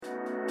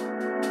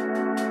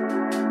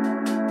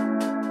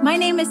My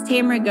name is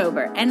Tamara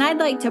Gober, and I'd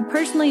like to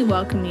personally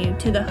welcome you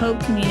to the Hope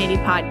Community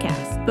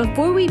Podcast.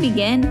 Before we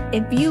begin,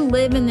 if you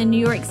live in the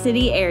New York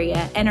City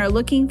area and are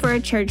looking for a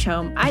church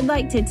home, I'd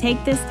like to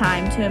take this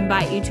time to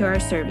invite you to our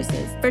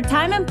services. For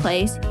time and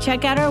place,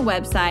 check out our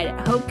website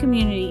at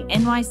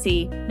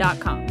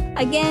hopecommunitynyc.com.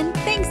 Again,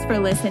 thanks for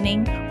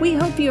listening. We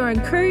hope you are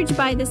encouraged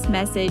by this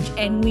message,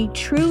 and we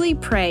truly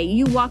pray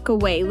you walk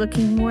away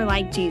looking more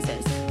like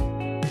Jesus.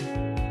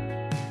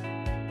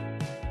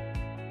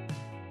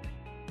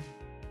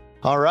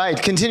 All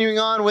right, continuing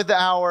on with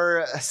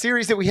our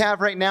series that we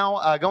have right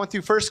now, going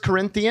through 1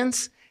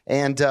 Corinthians,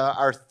 and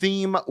our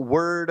theme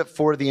word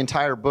for the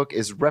entire book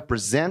is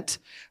represent.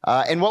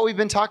 And what we've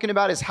been talking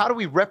about is how do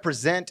we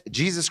represent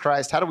Jesus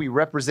Christ? How do we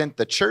represent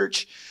the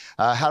church?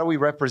 How do we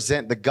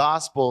represent the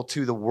gospel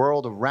to the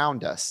world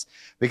around us?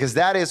 Because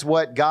that is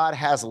what God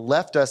has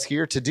left us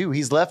here to do.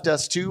 He's left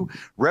us to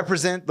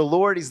represent the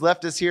Lord. He's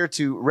left us here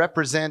to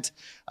represent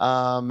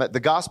the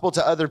gospel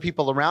to other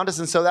people around us.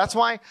 And so that's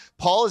why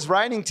Paul is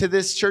writing to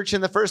this church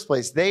in the first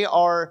place. They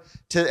are,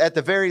 at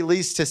the very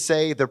least, to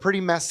say they're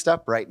pretty messed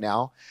up right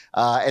now.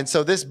 And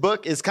so this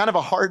book is kind of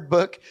a hard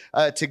book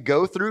to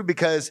go through,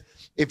 because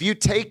if you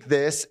take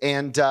this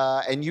and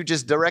you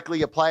just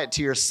directly apply it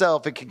to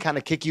yourself, it can kind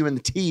of kick you in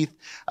the teeth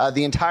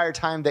the entire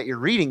time that you're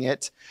reading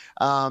it.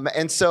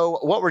 And so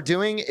what we're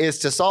doing is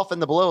to soften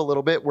the blow a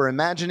little bit. We're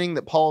imagining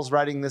that Paul's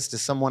writing this to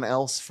someone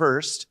else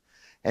first,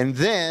 and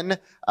then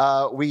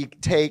we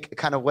take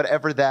kind of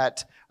whatever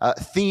that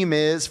theme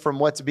is from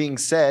what's being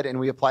said, and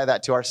we apply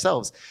that to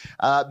ourselves.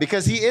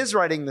 Because he is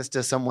writing this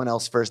to someone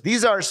else first.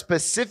 These are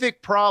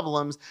specific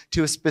problems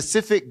to a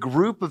specific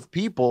group of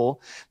people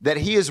that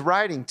he is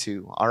writing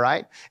to, all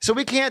right? So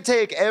we can't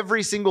take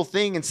every single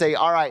thing and say,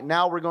 all right,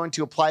 now we're going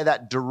to apply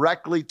that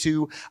directly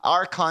to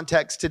our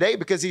context today,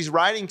 because he's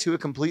writing to a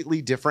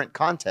completely different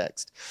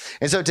context.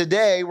 And so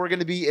today we're going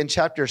to be in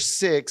chapter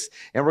 6,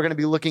 and we're going to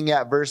be looking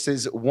at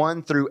verses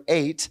 1 through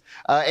 8.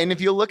 And if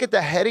you look at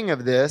the heading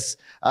of this,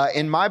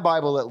 in my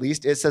Bible at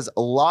least, it says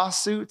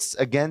lawsuits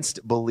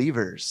against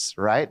believers,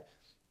 right?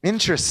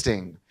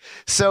 Interesting.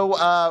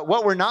 So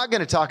what we're not going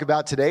to talk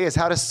about today is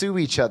how to sue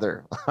each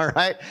other, all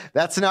right?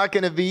 That's not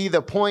going to be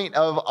the point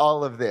of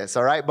all of this,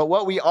 all right? But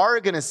what we are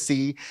going to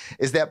see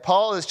is that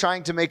Paul is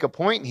trying to make a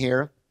point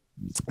here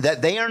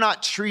that they are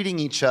not treating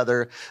each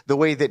other the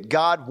way that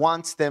God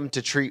wants them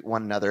to treat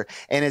one another.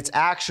 And it's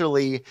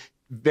actually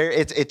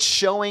it's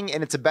showing,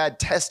 and it's a bad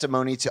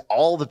testimony to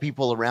all the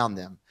people around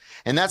them.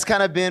 And that's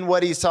kind of been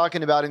what he's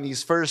talking about in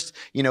these first,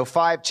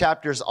 5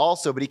 chapters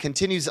also. But he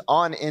continues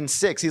on in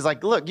 6. He's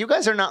like, look, you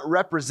guys are not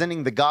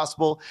representing the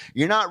gospel.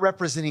 You're not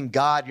representing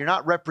God. You're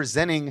not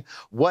representing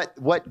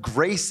what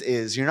grace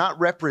is. You're not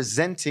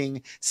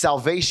representing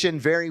salvation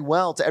very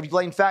well to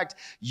everybody. In fact,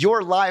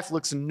 your life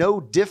looks no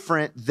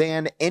different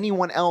than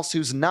anyone else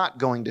who's not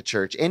going to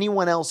church,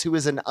 anyone else who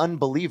is an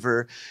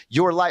unbeliever.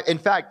 Your life, in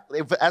fact,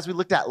 as we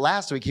looked at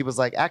last week, he was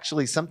like,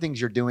 actually, some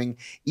things you're doing,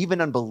 even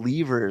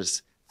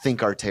unbelievers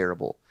think are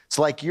terrible.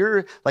 So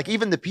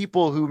even the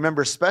people who,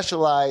 remember,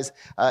 specialize,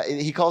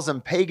 he calls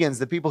them pagans,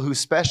 the people who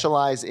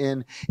specialize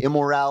in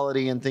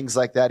immorality and things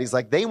like that. He's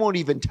like, they won't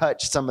even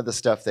touch some of the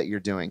stuff that you're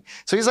doing.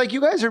 So he's like,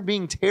 you guys are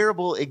being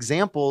terrible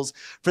examples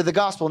for the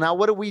gospel. Now,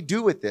 what do we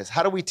do with this?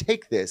 How do we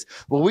take this?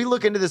 Well, we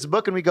look into this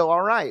book and we go,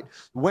 all right,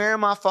 where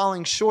am I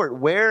falling short?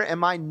 Where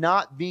am I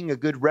not being a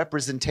good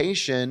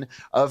representation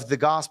of the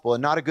gospel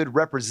and not a good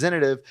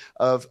representative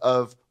of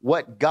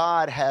what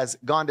God has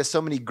gone to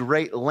so many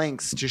great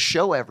lengths to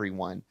show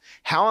everyone?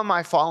 How am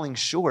I falling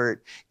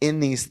short in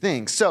these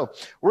things? So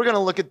we're going to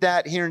look at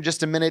that here in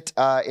just a minute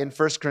in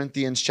 1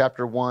 Corinthians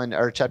chapter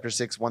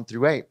 6, 1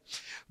 through 8.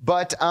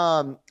 But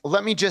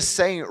let me just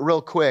say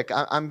real quick,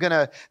 I'm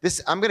gonna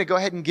go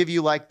ahead and give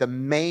you like the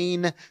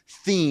main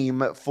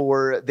theme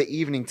for the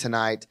evening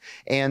tonight,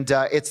 and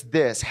it's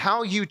this: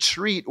 how you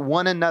treat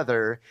one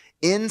another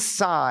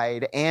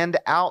inside and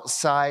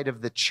outside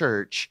of the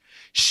church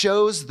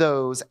shows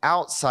those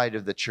outside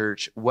of the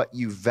church what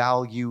you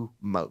value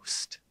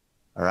most.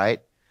 All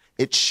right?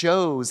 It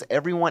shows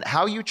everyone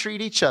how you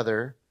treat each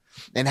other,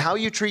 and how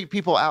you treat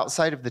people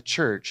outside of the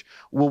church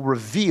will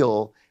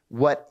reveal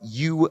what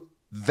you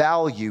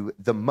value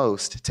the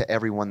most to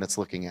everyone that's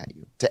looking at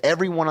you, to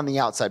everyone on the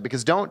outside.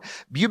 Because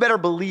you better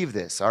believe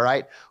this, all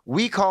right?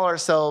 We call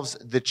ourselves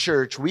the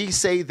church. We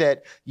say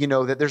that,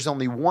 that there's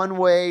only one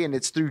way, and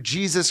it's through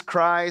Jesus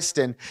Christ,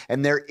 and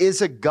there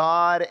is a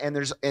God, and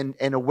there's and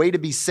a way to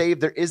be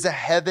saved. There is a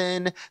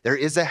heaven, there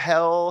is a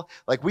hell.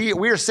 Like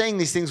we are saying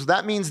these things.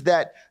 That means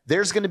that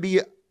there's going to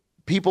be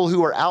people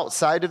who are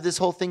outside of this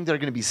whole thing that are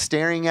going to be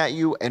staring at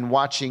you and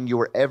watching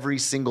your every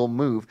single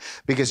move,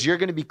 because you're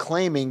going to be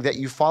claiming that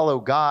you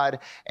follow God,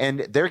 and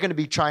they're going to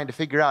be trying to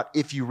figure out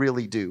if you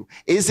really do.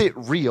 Is it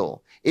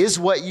real? Is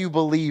what you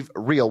believe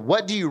real?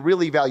 What do you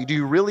really value? Do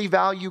you really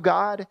value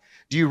God?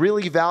 Do you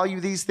really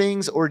value these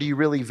things, or do you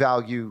really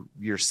value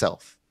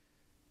yourself?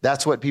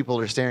 That's what people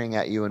are staring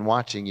at you and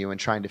watching you and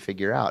trying to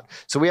figure out.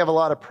 So we have a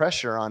lot of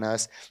pressure on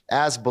us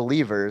as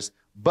believers,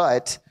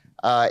 but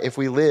if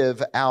we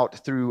live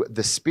out through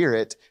the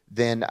Spirit,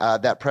 then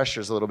that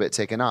pressure is a little bit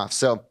taken off.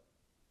 So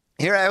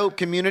here at Hope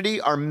Community,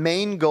 our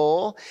main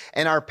goal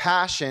and our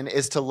passion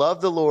is to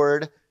love the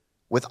Lord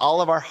with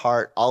all of our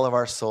heart, all of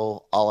our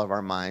soul, all of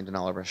our mind, and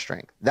all of our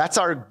strength. That's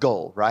our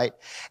goal, right?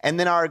 And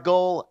then our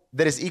goal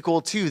that is equal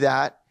to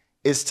that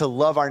is to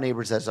love our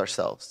neighbors as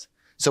ourselves.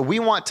 So we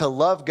want to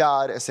love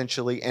God,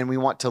 essentially, and we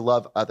want to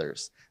love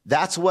others.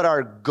 That's what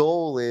our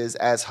goal is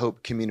as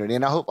Hope Community.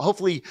 And I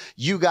hopefully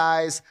you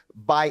guys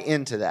buy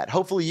into that.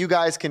 Hopefully you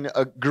guys can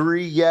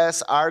agree,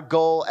 yes, our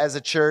goal as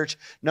a church,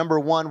 number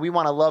one, we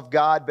want to love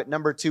God, but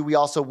number two, we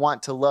also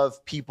want to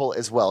love people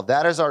as well.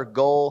 That is our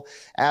goal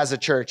as a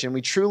church. And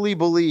we truly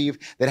believe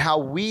that how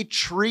we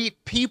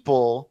treat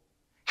people,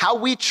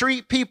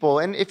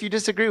 and if you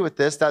disagree with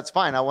this, that's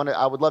fine. I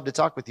would love to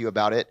talk with you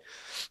about it.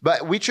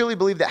 But we truly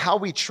believe that how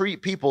we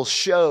treat people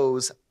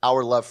shows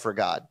our love for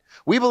God.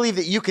 We believe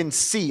that you can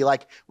see,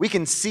 we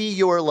can see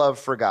your love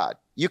for God.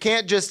 You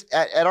can't just,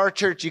 at our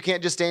church, you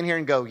can't just stand here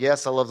and go,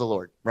 yes, I love the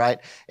Lord, right?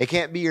 It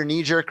can't be your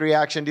knee-jerk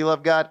reaction. Do you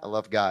love God? I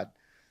love God.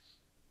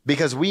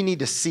 Because we need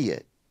to see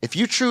it. If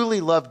you truly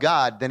love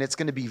God, then it's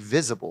going to be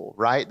visible,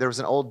 right? There was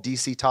an old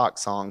DC Talk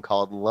song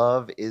called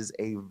Love is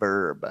a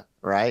Verb,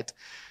 right?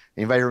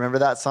 Anybody remember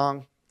that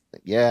song?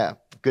 Yeah,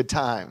 good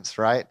times,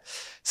 right?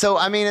 So,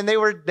 and they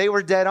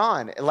were dead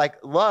on.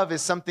 Love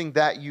is something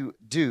that you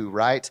do,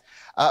 right?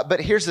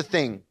 But here's the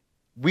thing.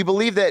 We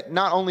believe that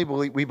not only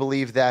we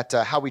believe that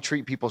how we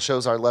treat people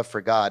shows our love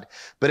for God,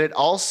 but it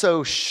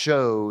also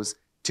shows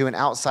to an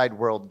outside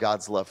world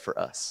God's love for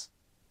us,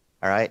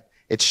 all right?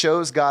 It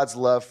shows God's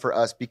love for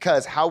us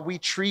because how we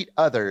treat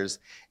others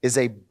is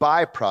a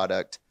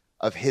byproduct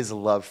of his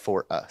love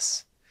for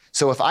us.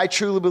 So if I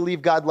truly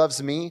believe God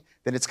loves me,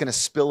 then it's going to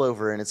spill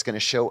over and it's going to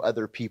show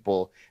other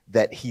people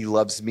that he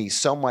loves me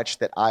so much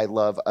that I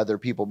love other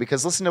people.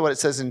 Because listen to what it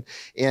says in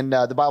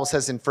the Bible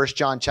says in 1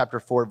 John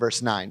chapter 4,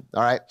 verse 9.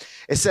 All right.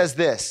 It says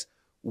this,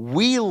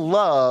 we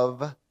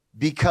love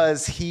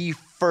because he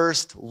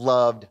first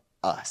loved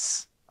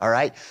us. All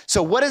right.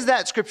 So what is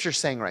that scripture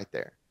saying right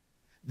there?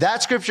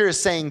 That scripture is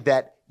saying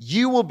that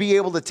you will be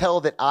able to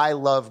tell that I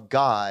love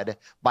God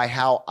by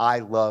how I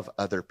love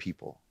other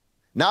people.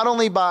 Not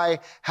only by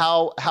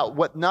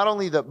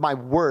my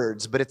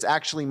words, but it's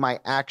actually my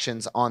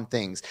actions on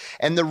things.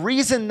 And the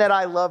reason that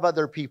I love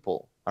other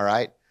people, all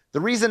right? The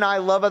reason I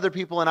love other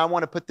people and I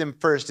want to put them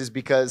first is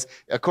because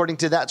according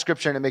to that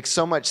scripture, and it makes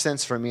so much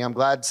sense for me, I'm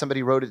glad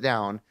somebody wrote it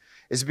down,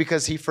 is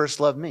because he first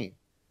loved me.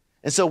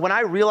 And so when I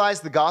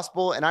realize the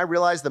gospel and I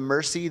realize the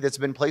mercy that's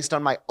been placed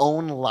on my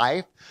own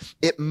life,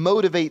 it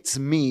motivates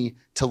me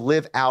to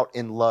live out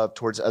in love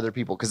towards other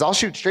people. Because I'll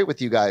shoot straight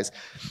with you guys.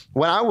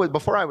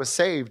 Before I was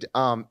saved,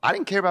 I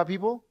didn't care about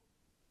people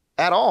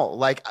at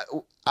all.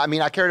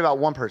 I cared about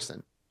one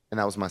person, and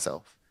that was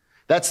myself.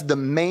 That's the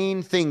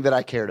main thing that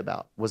I cared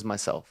about was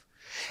myself.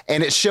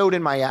 And it showed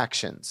in my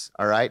actions,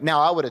 all right?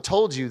 Now, I would have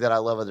told you that I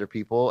love other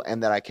people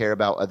and that I care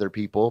about other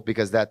people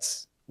because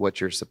that's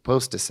what you're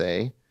supposed to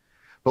say.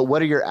 But what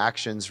do your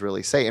actions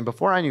really say? And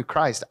before I knew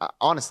Christ,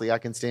 honestly, I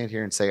can stand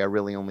here and say I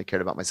really only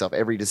cared about myself.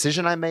 Every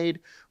decision I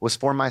made was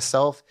for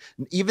myself.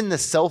 Even the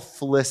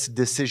selfless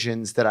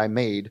decisions that I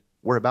made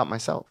were about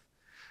myself.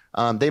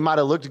 They might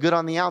have looked good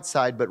on the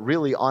outside, but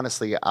really,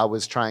 honestly, I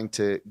was trying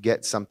to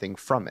get something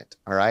from it,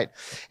 all right?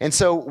 And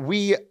so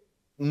we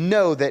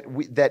know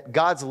that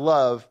God's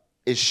love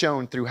is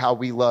shown through how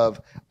we love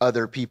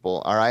other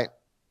people, all right?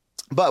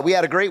 But we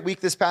had a great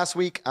week this past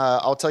week.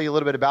 I'll tell you a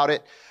little bit about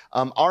it.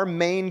 Our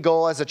main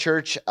goal as a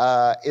church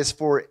is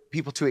for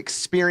people to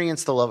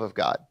experience the love of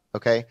God,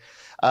 okay?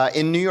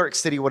 In New York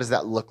City, what does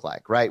that look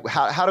like, right?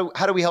 How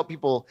do we help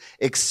people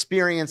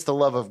experience the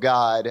love of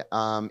God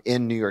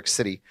in New York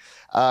City?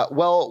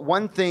 Well,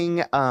 one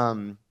thing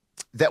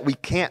that we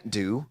can't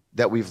do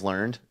that we've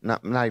learned,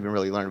 not even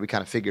really learned, we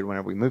kind of figured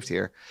whenever we moved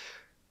here,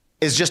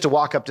 is just to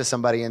walk up to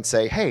somebody and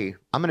say, hey,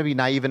 I'm going to be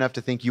naive enough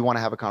to think you want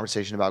to have a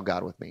conversation about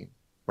God with me.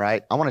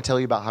 Right? I want to tell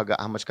you about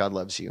how much God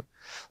loves you.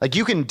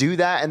 You can do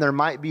that, and there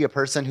might be a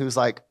person who's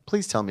like,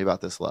 please tell me about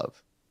this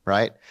love,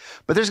 right?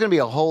 But there's going to be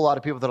a whole lot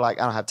of people that are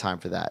like, I don't have time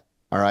for that,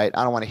 all right?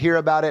 I don't want to hear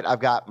about it. I've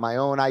got my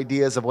own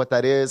ideas of what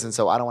that is, and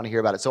so I don't want to hear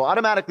about it. So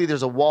automatically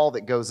there's a wall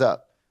that goes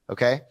up,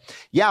 okay?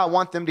 Yeah, I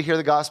want them to hear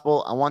the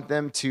gospel. I want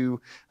them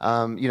to,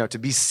 to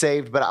be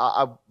saved,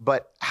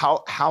 but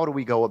how do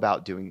we go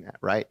about doing that,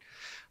 right?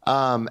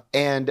 And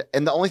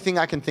the only thing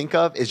I can think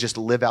of is just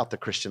live out the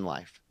Christian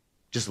life.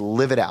 Just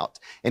live it out.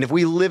 And if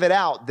we live it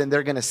out, then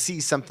they're going to see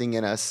something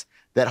in us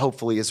that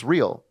hopefully is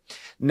real.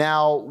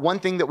 Now, one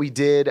thing that we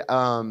did,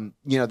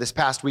 this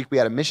past week, we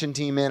had a mission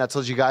team in. I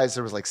told you guys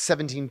there was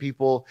 17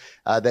 people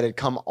that had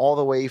come all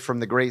the way from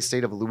the great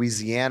state of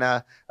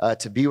Louisiana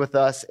to be with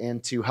us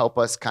and to help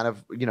us kind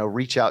of,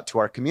 reach out to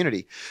our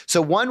community. So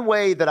one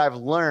way that I've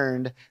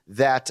learned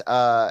that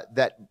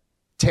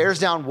tears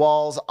down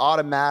walls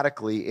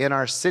automatically in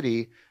our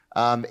city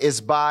is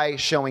by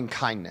showing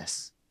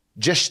kindness.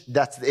 Just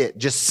that's it.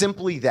 Just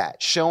simply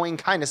that, showing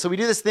kindness. So we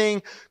do this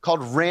thing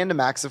called random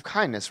acts of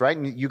kindness, right?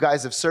 And you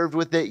guys have served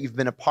with it. You've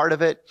been a part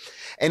of it.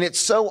 And it's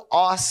so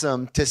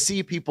awesome to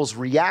see people's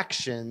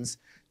reactions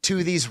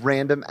to these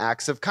random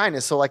acts of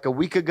kindness. So like a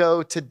week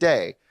ago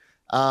today,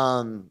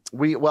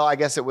 I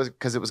guess it was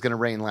because it was going to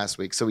rain last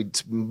week. So we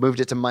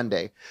moved it to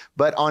Monday.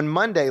 But on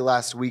Monday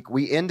last week,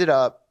 we ended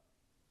up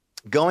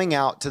going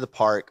out to the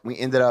park. We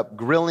ended up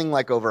grilling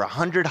like over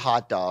 100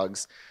 hot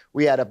dogs.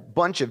 We had a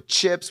bunch of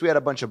chips. We had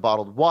a bunch of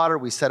bottled water.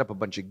 We set up a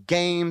bunch of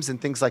games and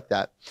things like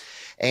that.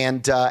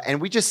 And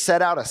we just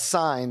set out a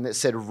sign that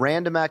said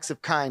random acts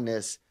of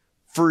kindness,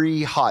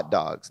 free hot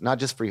dogs. Not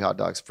just free hot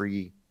dogs,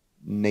 free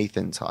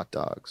Nathan's hot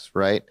dogs,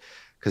 right?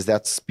 Because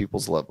that's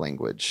people's love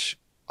language.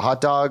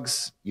 Hot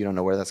dogs, you don't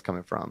know where that's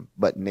coming from.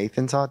 But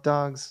Nathan's hot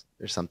dogs,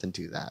 there's something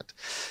to that.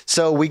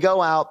 So we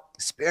go out,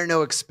 spare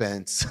no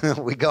expense.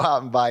 We go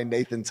out and buy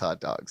Nathan's hot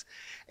dogs.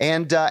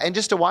 And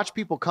just to watch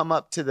people come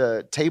up to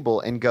the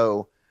table and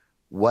go,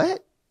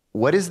 what?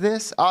 What is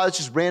this? Oh, it's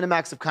just random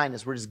acts of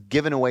kindness. We're just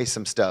giving away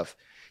some stuff.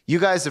 You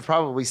guys have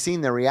probably seen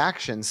their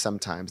reactions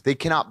sometimes. They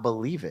cannot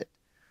believe it.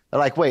 They're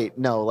like, wait,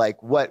 no,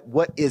 like what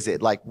is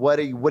it? Like, what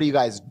are you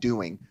guys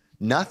doing?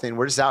 Nothing.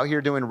 We're just out here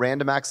doing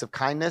random acts of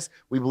kindness.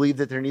 We believe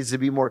that there needs to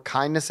be more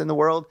kindness in the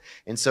world.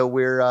 And so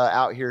we're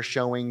out here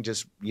showing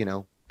just,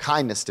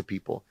 kindness to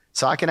people.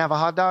 So I can have a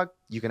hot dog.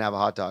 You can have a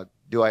hot dog.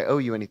 Do I owe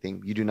you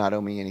anything? You do not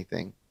owe me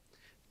anything.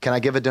 Can I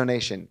give a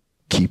donation?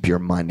 Keep your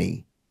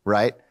money,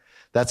 right?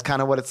 That's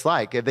kind of what it's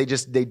like. They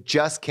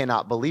just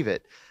cannot believe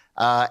it.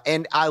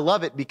 And I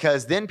love it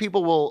because then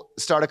people will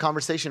start a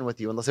conversation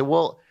with you and they'll say,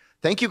 well,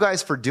 thank you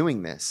guys for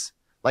doing this.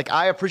 Like,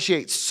 I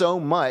appreciate so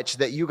much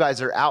that you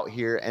guys are out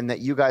here and that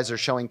you guys are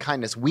showing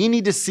kindness. We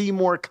need to see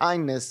more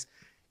kindness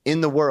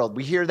in the world.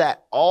 We hear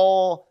that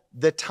all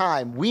the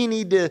time. We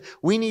need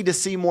to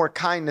see more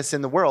kindness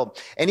in the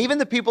world. And even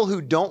the people who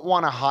don't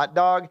want a hot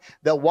dog,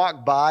 they'll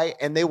walk by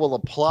and they will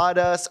applaud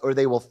us or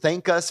they will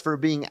thank us for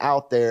being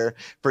out there,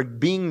 for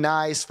being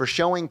nice, for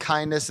showing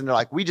kindness. And they're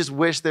like, we just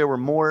wish there were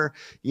more,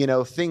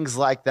 things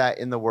like that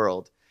in the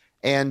world.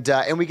 And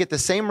we get the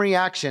same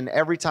reaction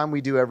every time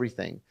we do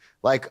everything.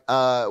 Like,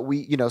 so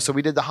we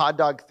did the hot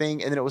dog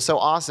thing, and then it was so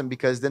awesome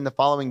because then the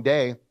following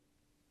day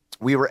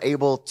we were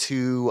able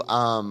to,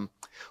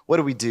 what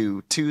do we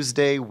do?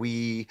 Tuesday,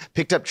 we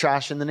picked up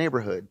trash in the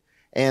neighborhood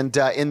and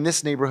in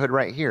this neighborhood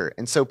right here.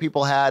 And so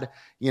people had,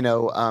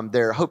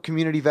 their Hope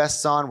Community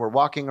vests on. We're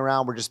walking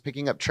around. We're just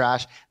picking up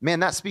trash.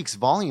 Man, that speaks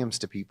volumes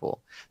to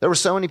people. There were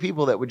so many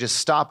people that would just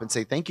stop and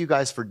say, thank you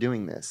guys for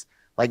doing this.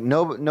 Like,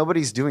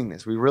 nobody's doing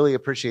this. We really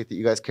appreciate that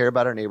you guys care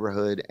about our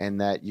neighborhood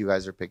and that you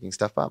guys are picking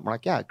stuff up. We're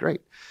like, yeah,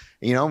 great.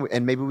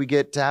 And maybe we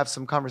get to have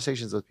some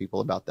conversations with people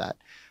about that.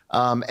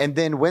 And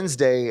then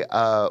Wednesday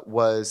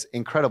was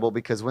incredible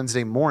because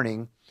Wednesday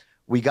morning,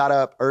 we got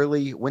up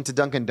early, went to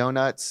Dunkin'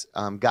 Donuts,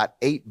 got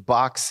 8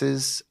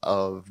 boxes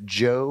of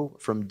Joe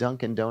from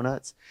Dunkin'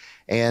 Donuts,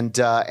 and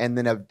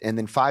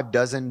then 5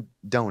 dozen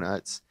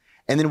donuts.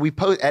 And then we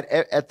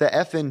at the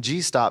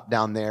FNG stop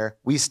down there.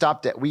 We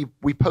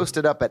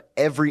posted up at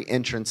every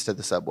entrance to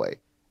the subway,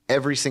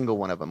 every single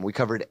one of them. We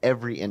covered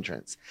every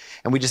entrance,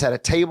 and we just had a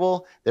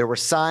table. There were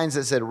signs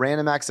that said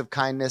 "Random Acts of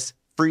Kindness,"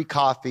 free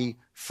coffee,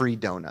 free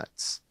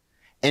donuts,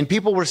 and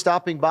people were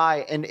stopping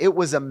by, and it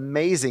was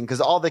amazing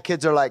because all the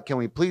kids are like, "Can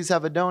we please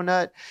have a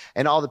donut?"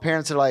 And all the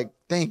parents are like,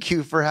 "Thank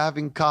you for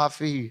having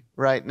coffee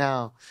right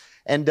now,"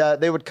 and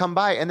they would come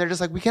by, and they're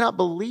just like, "We cannot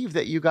believe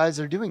that you guys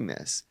are doing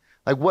this."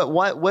 Like,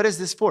 what is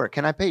this for?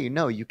 Can I pay you?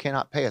 No, you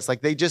cannot pay us.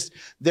 Like,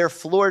 they're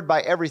floored by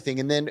everything.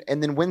 And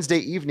then Wednesday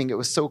evening, it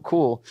was so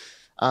cool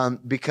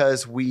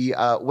because we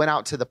went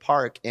out to the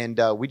park and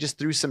we just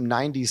threw some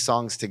 90s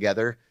songs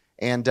together.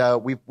 And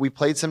we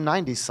played some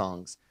 90s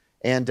songs.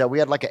 And we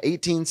had like an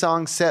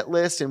 18-song set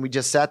list, and we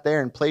just sat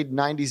there and played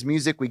 90s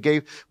music.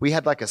 We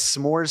had like a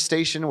s'mores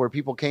station where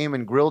people came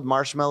and grilled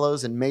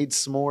marshmallows and made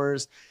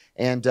s'mores.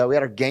 And we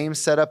had our game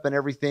set up and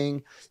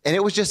everything. And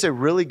it was just a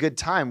really good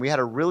time. We had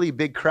a really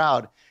big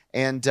crowd,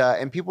 and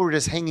people were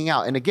just hanging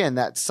out. And again,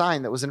 that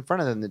sign that was in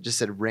front of them that just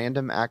said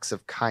random acts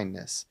of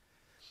kindness.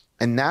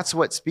 And that's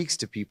what speaks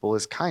to people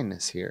is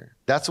kindness here.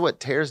 That's what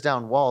tears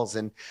down walls.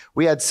 And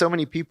we had so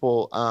many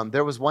people.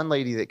 There was one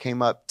lady that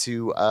came up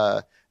to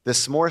the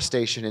s'more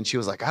station, and she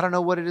was like, I don't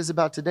know what it is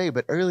about today,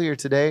 but earlier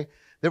today,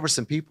 there were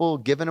some people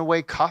giving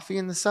away coffee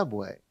in the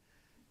subway.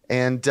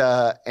 And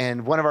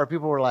one of our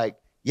people were like,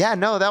 yeah,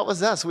 no, that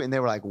was us. And they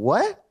were like,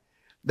 what?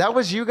 That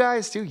was you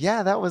guys too?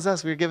 Yeah, that was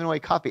us. We were giving away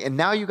coffee. And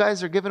now you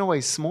guys are giving away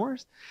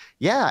s'mores?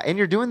 Yeah. And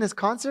you're doing this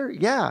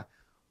concert? Yeah.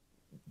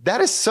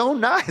 That is so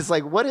nice.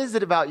 Like, what is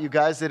it about you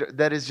guys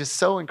that is just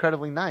so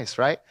incredibly nice,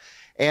 right?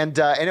 And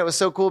it was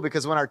so cool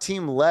because when our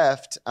team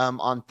left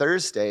on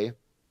Thursday,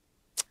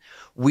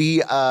 we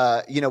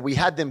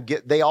had them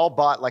they all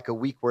bought like a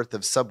week worth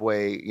of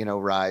subway,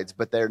 rides,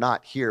 but they're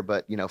not here,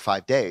 but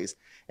 5 days.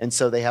 And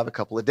so they have a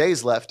couple of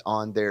days left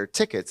on their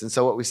tickets. And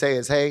so what we say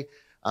is, hey,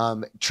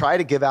 try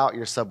to give out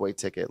your subway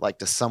ticket, like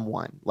to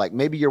someone. Like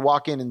maybe you're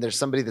walking and there's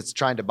somebody that's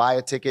trying to buy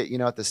a ticket,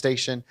 at the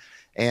station,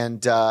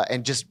 and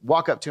just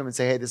walk up to them and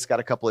say, hey, this has got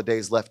a couple of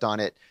days left on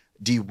it.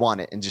 Do you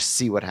want it? And just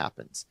see what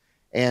happens.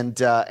 And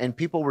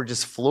people were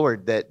just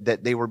floored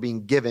that they were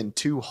being given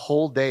 2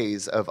 whole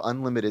days of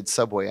unlimited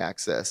subway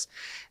access.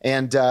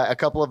 And a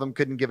couple of them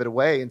couldn't give it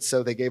away, and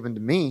so they gave them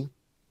to me.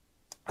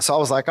 So I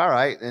was like, all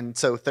right. And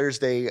so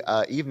Thursday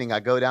evening,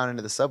 I go down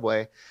into the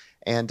subway,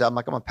 and I'm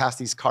like, I'm gonna pass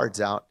these cards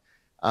out.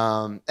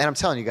 And I'm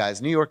telling you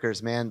guys, New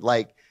Yorkers, man,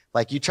 like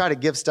you try to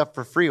give stuff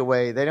for free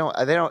away. They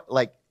don't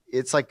like,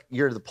 it's like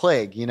you're the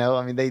plague,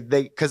 I mean,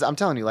 they, cause I'm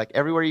telling you, like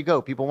everywhere you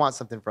go, people want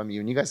something from you,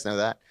 and you guys know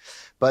that.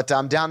 But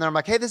I'm down there, I'm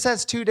like, hey, this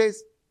has 2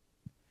 days.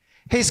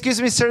 Hey,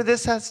 excuse me, sir,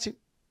 this has 2.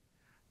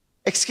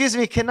 Excuse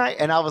me, can I?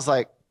 And I was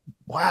like,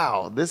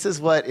 wow, this is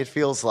what it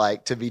feels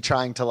like to be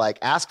trying to like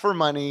ask for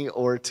money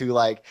or to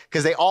like,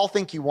 because they all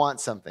think you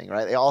want something,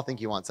 right? They all think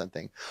you want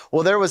something.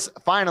 Well, there was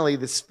finally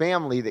this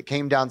family that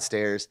came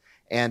downstairs,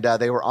 and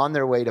they were on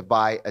their way to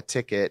buy a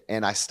ticket,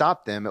 and I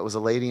stopped them. It was a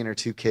lady and her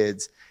 2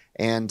 kids,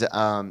 and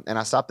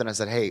I stopped them and I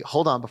said, hey,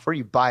 hold on, before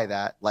you buy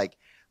that, like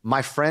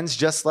my friends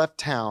just left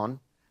town.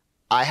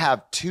 I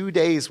have 2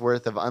 days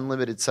worth of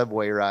unlimited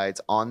subway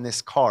rides on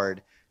this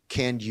card.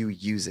 Can you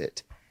use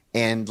it?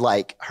 And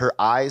like her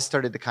eyes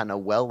started to kind of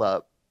well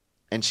up,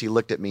 and she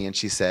looked at me and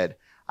she said,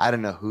 I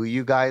don't know who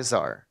you guys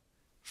are.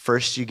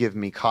 First you give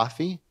me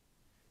coffee,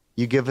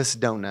 you give us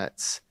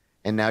donuts,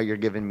 and now you're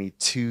giving me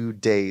 2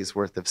 days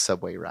worth of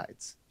subway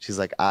rides. She's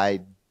like,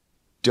 I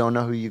don't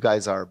know who you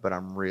guys are, but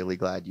I'm really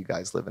glad you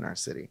guys live in our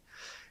city.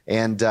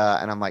 And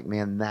I'm like,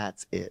 man,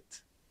 that's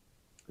it.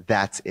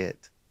 That's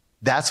it.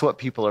 That's what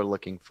people are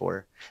looking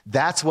for.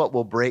 That's what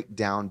will break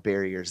down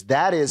barriers.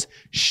 That is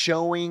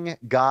showing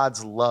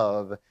God's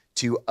love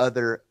to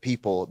other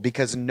people,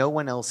 because no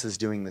one else is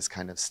doing this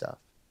kind of stuff.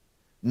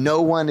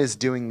 No one is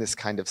doing this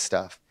kind of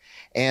stuff.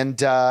 And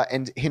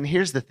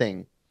here's the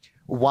thing.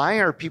 Why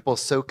are people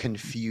so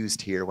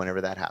confused here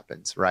whenever that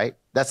happens, right?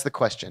 That's the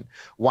question.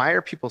 Why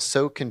are people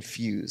so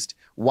confused?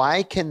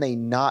 Why can they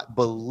not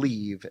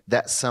believe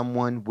that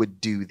someone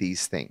would do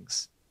these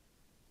things?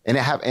 And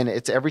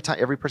it's every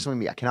person with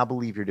me, I cannot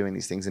believe you're doing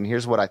these things. And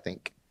here's what I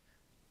think.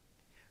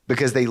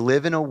 Because they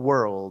live in a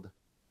world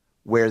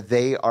where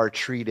they are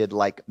treated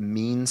like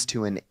means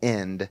to an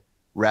end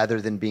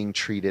rather than being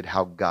treated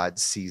how God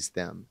sees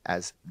them,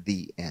 as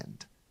the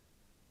end.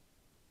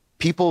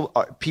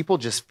 People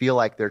just feel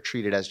like they're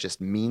treated as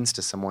just means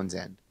to someone's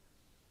end.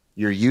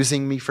 You're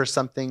using me for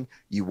something.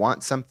 You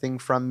want something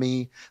from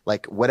me.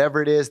 Like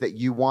whatever it is that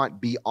you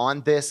want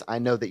beyond this, I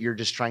know that you're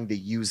just trying to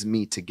use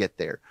me to get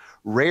there.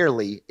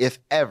 Rarely, if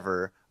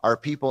ever, are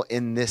people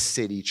in this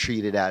city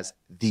treated as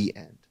the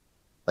end.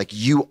 Like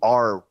you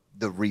are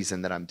the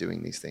reason that I'm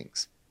doing these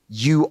things.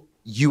 You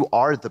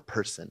are the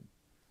person.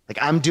 Like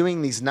I'm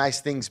doing these nice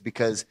things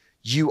because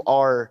you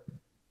are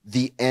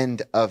the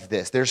end of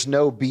this. There's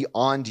no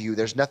beyond you.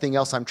 There's nothing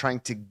else I'm trying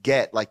to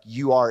get. Like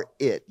you are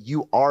it.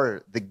 You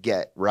are the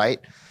get, right?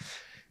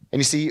 And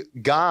you see,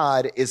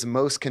 God is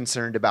most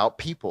concerned about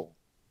people.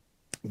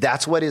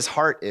 That's what his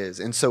heart is.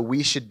 And so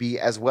we should be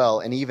as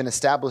well, and even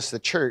establish the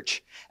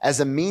church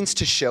as a means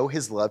to show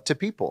his love to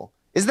people.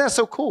 Isn't that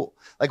so cool?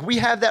 Like we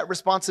have that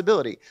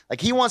responsibility. Like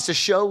he wants to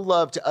show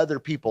love to other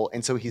people.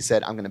 And so he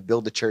said, I'm going to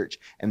build a church,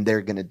 and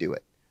they're going to do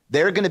it.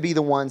 They're going to be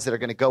the ones that are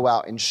going to go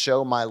out and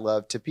show my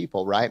love to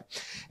people, right?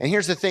 And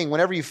here's the thing.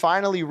 Whenever you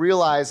finally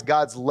realize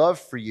God's love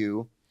for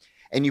you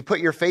and you put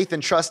your faith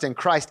and trust in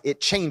Christ,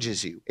 it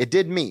changes you. It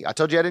did me. I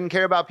told you I didn't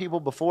care about people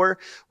before.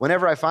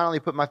 Whenever I finally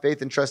put my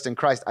faith and trust in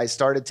Christ, I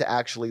started to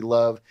actually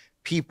love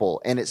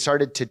people, and it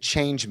started to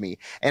change me.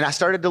 And I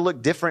started to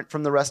look different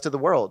from the rest of the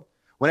world.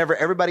 Whenever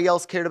everybody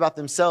else cared about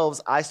themselves,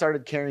 I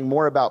started caring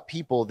more about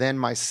people than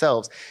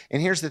myself.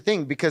 And here's the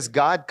thing, because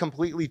God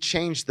completely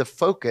changed the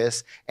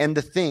focus and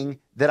the thing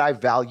that I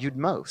valued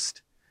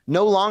most.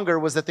 No longer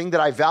was the thing that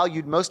I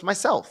valued most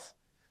myself,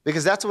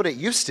 because that's what it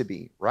used to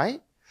be,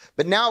 right?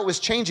 But now it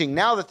was changing.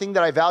 Now the thing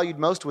that I valued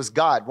most was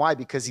God. Why?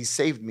 Because he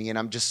saved me, and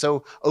I'm just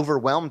so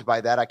overwhelmed by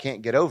that, I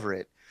can't get over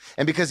it.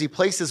 And because he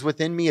places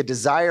within me a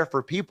desire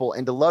for people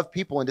and to love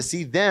people and to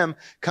see them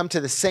come to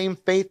the same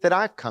faith that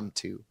I've come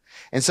to.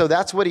 And so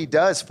that's what he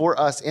does for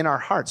us in our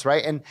hearts,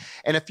 right? And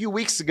a few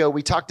weeks ago,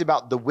 we talked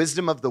about the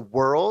wisdom of the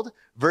world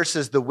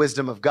versus the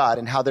wisdom of God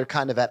and how they're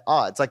kind of at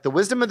odds. Like the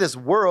wisdom of this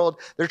world,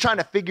 they're trying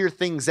to figure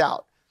things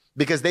out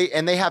because they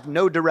have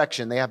no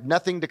direction. They have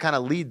nothing to kind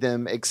of lead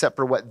them except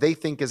for what they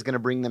think is going to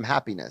bring them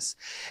happiness.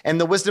 And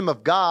the wisdom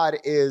of God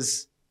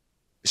is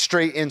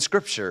straight in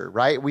scripture,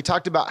 right? We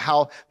talked about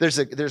how there's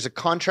a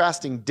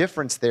contrasting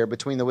difference there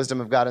between the wisdom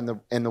of God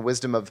and the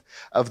wisdom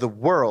of the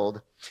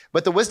world.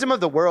 But the wisdom of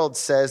the world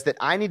says that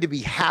I need to be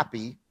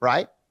happy,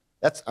 right?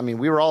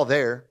 We were all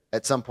there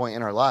at some point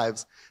in our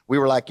lives. We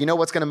were like, you know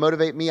what's going to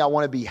motivate me? I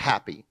want to be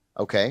happy.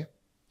 Okay.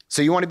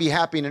 So you want to be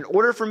happy. And in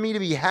order for me to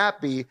be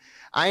happy,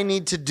 I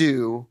need to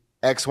do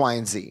X, Y,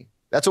 and Z.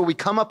 That's what we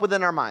come up with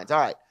in our minds. All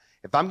right.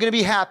 If I'm going to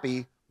be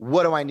happy,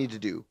 what do I need to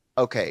do?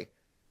 Okay.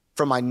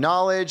 from my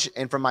knowledge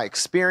and from my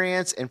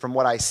experience and from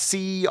what I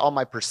see, all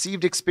my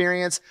perceived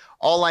experience,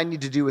 all I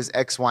need to do is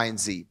X, Y, and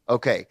Z.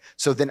 Okay,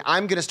 so then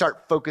I'm going to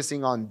start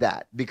focusing on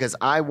that because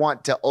I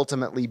want to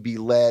ultimately be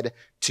led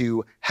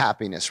to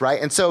happiness,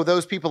 right? And so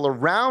those people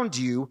around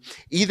you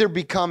either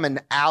become an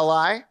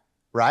ally,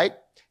 right?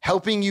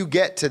 Helping you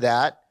get to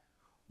that,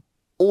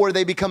 or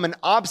they become an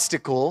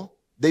obstacle.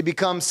 They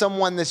become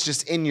someone that's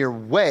just in your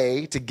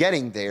way to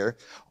getting there,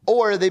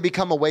 or they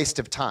become a waste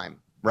of time,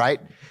 right?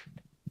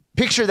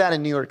 Picture that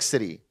in New York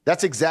City.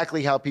 That's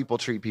exactly how people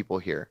treat people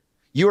here.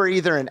 You are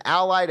either an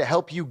ally to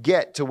help you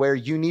get to where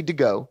you need to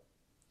go,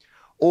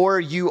 or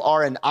you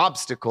are an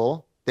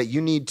obstacle that you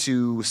need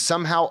to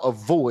somehow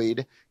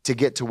avoid to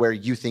get to where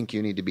you think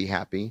you need to be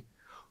happy,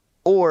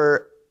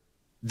 or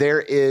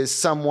there is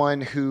someone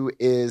who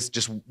is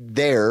just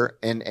there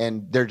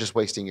and they're just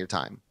wasting your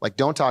time. Like,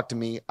 don't talk to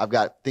me. I've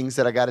got things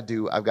that I got to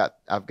do. I've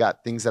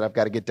got things that I've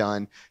got to get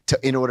done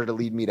in order to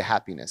lead me to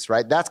happiness,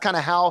 right? That's kind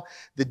of how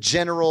the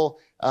general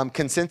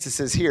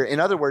consensus is here. In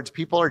other words,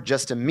 people are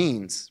just a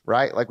means,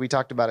 right? Like we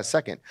talked about a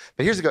second.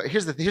 But here's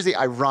the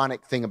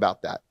ironic thing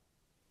about that.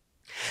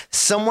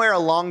 Somewhere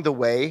along the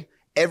way,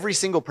 every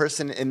single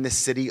person in this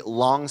city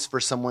longs for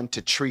someone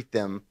to treat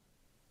them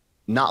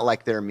not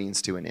like they're a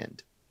means to an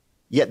end.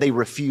 Yet they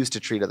refuse to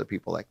treat other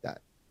people like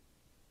that.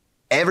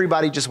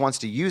 Everybody just wants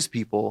to use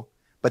people,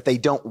 but they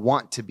don't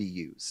want to be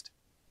used.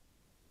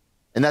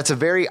 And that's a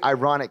very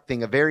ironic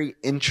thing, a very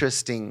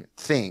interesting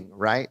thing,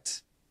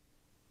 right?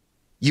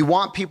 You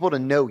want people to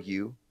know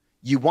you.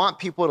 You want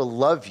people to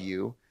love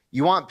you.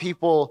 You want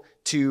people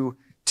to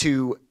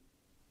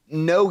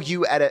know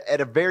you at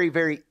a very,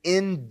 very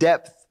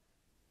in-depth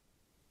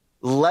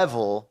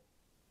level,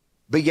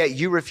 but yet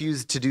you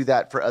refuse to do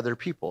that for other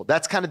people.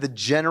 That's kind of the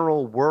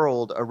general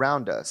world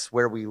around us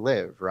where we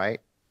live,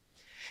 right?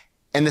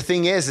 And the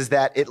thing is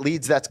that it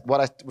leads, that's what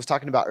I was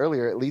talking about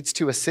earlier, it leads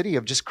to a city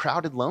of just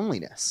crowded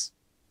loneliness.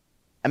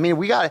 I mean,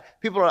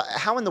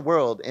 how in the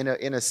world in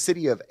a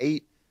city of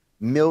 8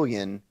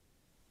 million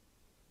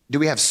do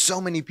we have so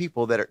many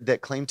people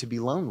that claim to be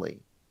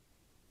lonely?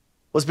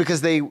 Well, it's because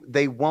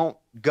they won't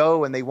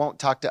go and they won't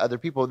talk to other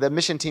people. The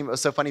mission team, it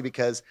was so funny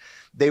because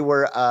they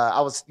were,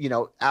 I was,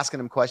 asking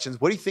them questions.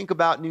 What do you think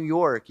about New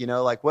York?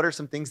 Like, what are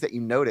some things that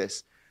you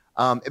notice?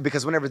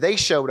 Because whenever they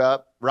showed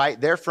up, right,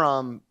 they're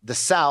from the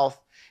South.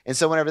 And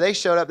so whenever they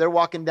showed up, they're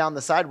walking down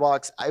the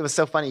sidewalks. It was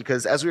so funny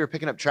because as we were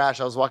picking up trash,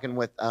 I was walking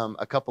with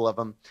a couple of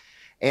them.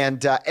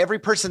 And every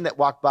person that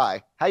walked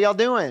by, how y'all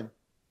doing?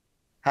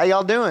 How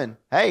y'all doing?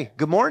 Hey,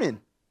 good morning.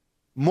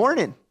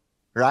 Morning,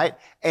 right?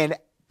 And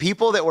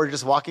people that were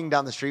just walking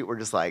down the street were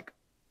just like,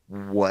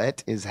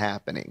 what is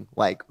happening?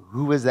 Like,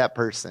 who is that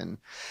person?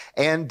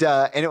 And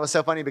it was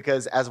so funny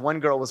because as one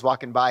girl was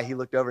walking by, he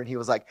looked over and he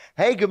was like,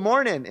 hey, good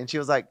morning. And she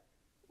was like,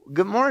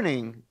 good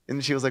morning.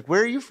 And she was like,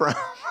 where are you from?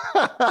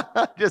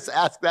 Just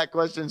ask that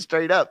question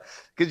straight up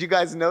because you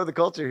guys know the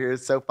culture here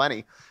is so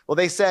funny. Well,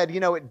 they said,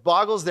 it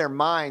boggles their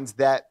minds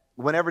that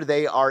whenever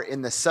they are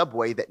in the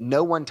subway that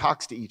no one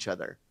talks to each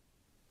other.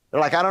 They're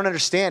like, I don't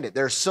understand it.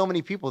 There are so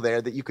many people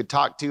there that you could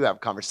talk to, have a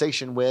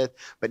conversation with,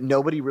 but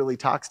nobody really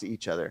talks to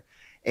each other.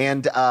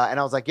 And I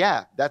was like,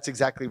 yeah, that's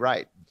exactly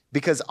right.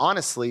 Because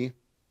honestly,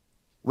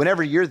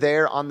 whenever you're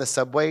there on the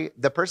subway,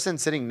 the person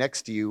sitting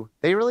next to you,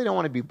 they really don't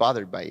want to be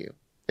bothered by you.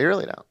 They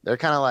really don't. They're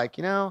kind of like,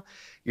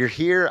 you're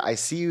here, I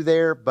see you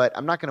there, but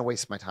I'm not going to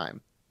waste my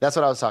time. That's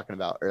what I was talking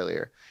about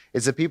earlier.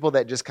 It's the people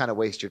that just kind of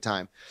waste your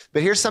time.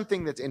 But here's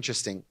something that's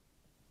interesting.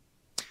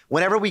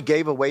 Whenever we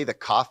gave away the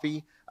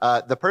coffee,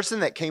 the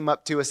person that came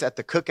up to us at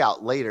the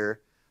cookout later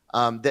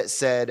that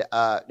said,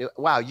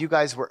 wow, you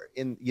guys were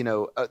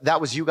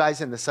that was you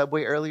guys in the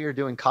subway earlier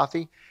doing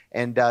coffee?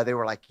 And they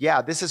were like,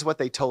 yeah, this is what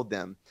they told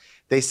them.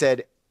 They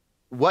said,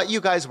 what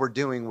you guys were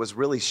doing was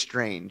really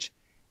strange.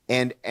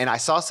 And I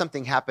saw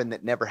something happen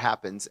that never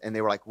happens. And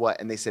they were like,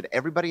 what? And they said,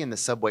 everybody in the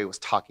subway was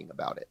talking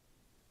about it.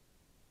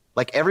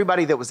 Like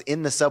everybody that was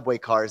in the subway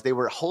cars, they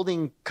were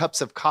holding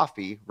cups of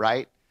coffee,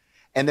 right?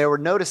 And they were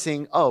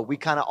noticing, we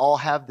kind of all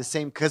have the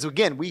same, because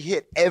again, we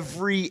hit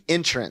every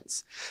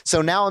entrance.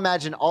 So now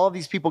imagine all of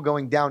these people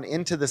going down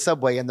into the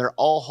subway and they're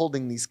all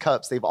holding these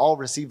cups. They've all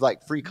received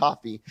like free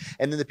coffee.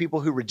 And then the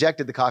people who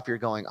rejected the coffee are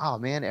going, oh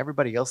man,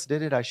 everybody else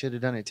did it. I should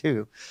have done it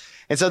too.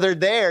 And so they're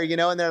there,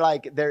 and they're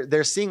like,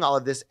 they're seeing all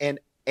of this.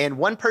 And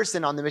one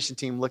person on the mission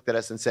team looked at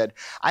us and said,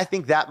 I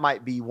think that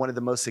might be one of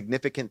the most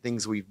significant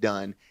things we've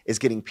done is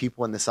getting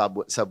people in the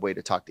subway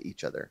to talk to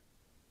each other.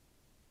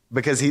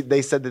 Because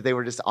they said that they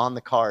were just on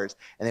the cars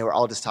and they were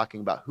all just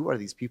talking about who are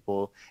these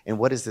people and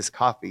what is this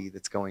coffee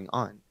that's going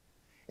on.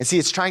 And see,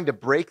 it's trying to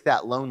break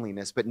that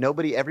loneliness, but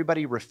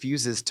everybody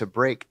refuses to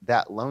break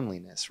that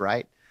loneliness,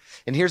 right?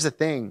 And here's the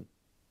thing.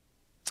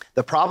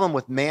 The problem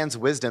with man's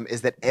wisdom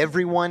is that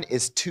everyone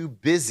is too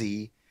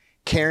busy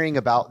caring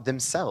about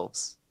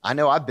themselves. I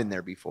know I've been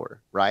there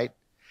before, right?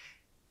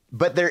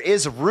 But there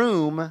is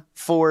room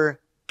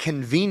for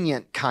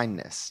convenient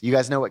kindness. You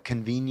guys know what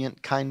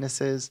convenient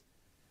kindness is?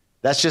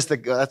 That's just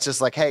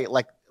like, hey,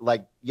 like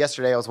like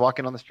yesterday I was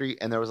walking on the street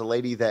and there was a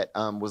lady that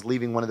was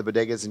leaving one of the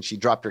bodegas and she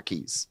dropped her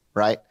keys,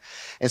 right?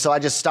 And so I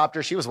just stopped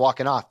her. She was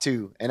walking off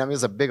too. And I mean, it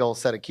was a big old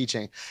set of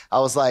keychain. I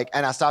was like,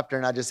 and I stopped her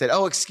and I just said,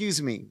 oh,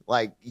 excuse me,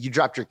 like you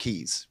dropped your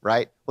keys,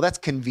 right? Well, that's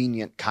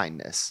convenient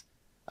kindness.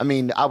 I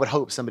mean, I would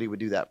hope somebody would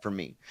do that for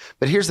me.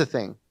 But here's the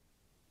thing.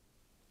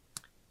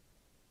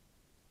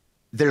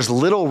 There's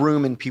little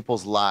room in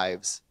people's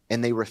lives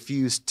and they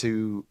refuse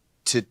to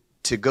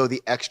go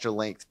the extra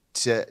length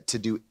to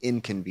do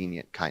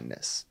inconvenient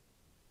kindness.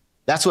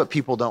 That's what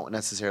people don't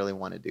necessarily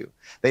want to do.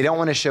 They don't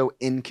want to show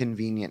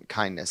inconvenient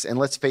kindness. And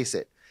let's face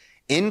it,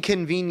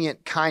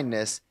 inconvenient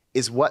kindness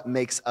is what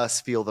makes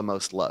us feel the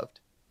most loved,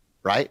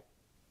 right?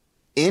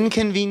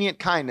 Inconvenient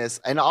kindness,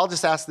 and I'll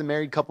just ask the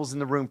married couples in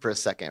the room for a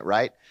second,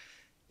 right?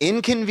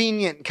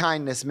 Inconvenient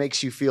kindness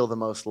makes you feel the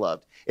most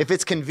loved. If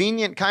it's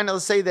convenient kindness,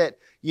 let's say that,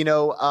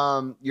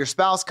 your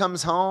spouse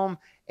comes home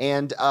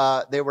and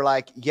they were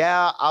like,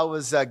 yeah, I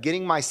was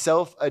getting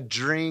myself a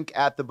drink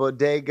at the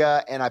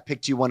bodega and I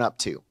picked you one up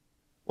too.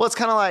 Well, it's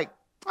kind of like,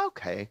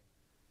 okay,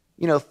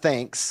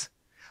 thanks.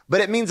 But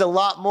it means a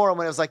lot more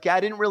when it was like, yeah, I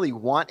didn't really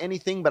want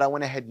anything, but I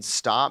went ahead and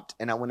stopped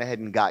and I went ahead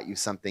and got you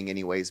something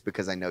anyways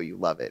because I know you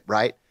love it,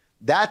 right?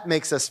 That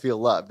makes us feel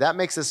loved. That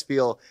makes us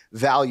feel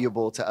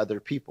valuable to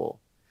other people.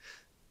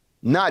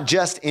 Not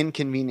just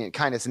inconvenient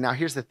kindness. And now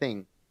here's the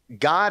thing.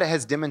 God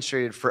has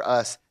demonstrated for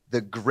us the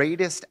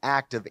greatest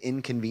act of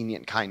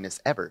inconvenient kindness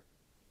ever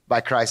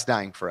by Christ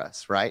dying for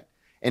us, right?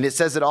 And it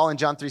says it all in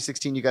John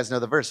 3:16. You guys know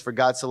the verse. For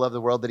God so loved the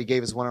world that he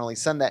gave his one and only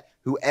son, that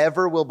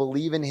whoever will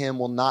believe in him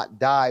will not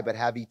die, but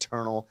have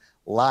eternal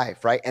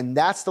life, right? And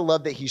that's the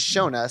love that he's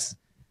shown us.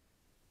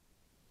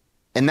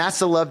 And that's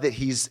the love that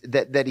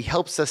he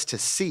helps us to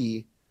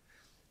see.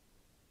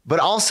 But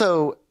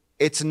also,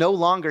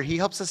 he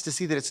helps us to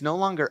see that it's no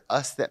longer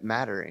us that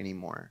matter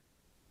anymore.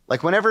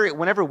 Like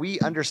whenever we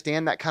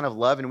understand that kind of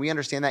love and we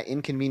understand that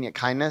inconvenient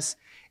kindness,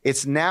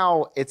 it's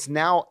now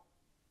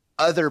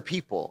other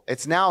people.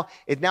 It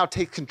now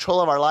takes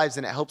control of our lives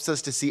and it helps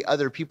us to see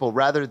other people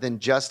rather than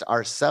just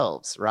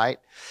ourselves, right?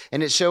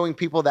 And it's showing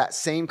people that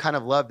same kind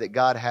of love that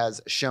God has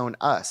shown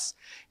us.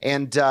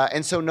 And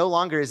so no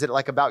longer is it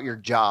like about your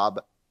job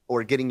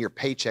or getting your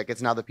paycheck.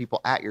 It's now the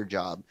people at your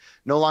job.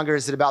 No longer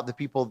is it about the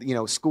people,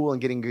 school and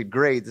getting good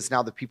grades. It's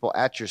now the people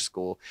at your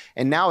school.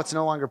 And now it's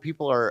no longer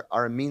people are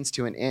a means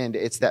to an end.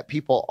 It's that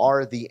people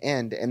are the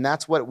end. And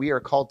that's what we are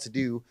called to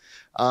do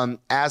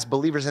as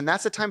believers. And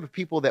that's the type of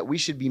people that we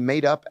should be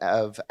made up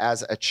of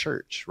as a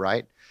church,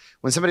 right?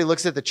 When somebody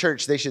looks at the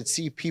church, they should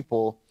see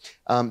people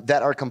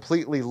that are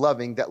completely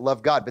loving, that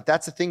love God. But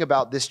that's the thing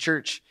about this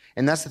church.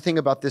 And that's the thing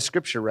about this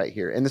scripture right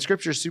here. And the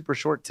scripture is super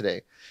short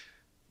today.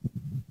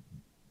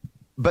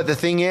 But the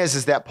thing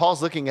is that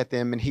Paul's looking at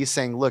them and he's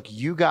saying, look,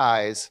 you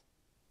guys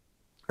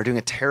are doing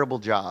a terrible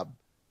job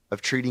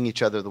of treating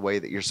each other the way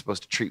that you're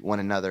supposed to treat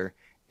one another.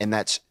 And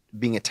that's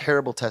being a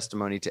terrible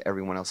testimony to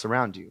everyone else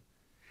around you.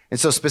 And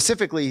so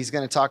specifically, he's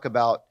going to talk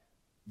about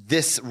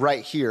this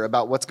right here,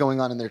 about what's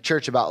going on in their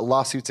church, about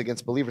lawsuits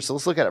against believers. So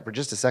let's look at it for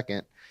just a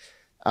second.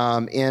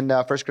 In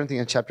 1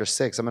 Corinthians chapter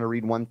 6, I'm going to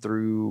read 1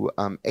 through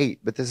 8,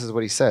 but this is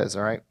what he says,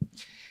 all right?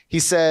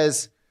 He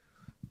says,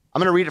 I'm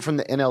going to read it from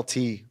the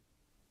NLT,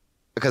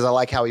 because I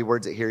like how he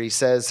words it here. He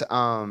says,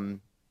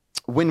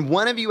 when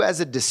one of you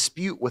has a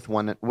dispute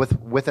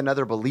with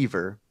another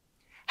believer,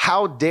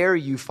 how dare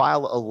you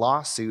file a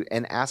lawsuit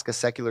and ask a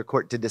secular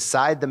court to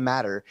decide the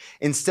matter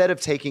instead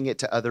of taking it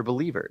to other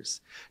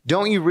believers?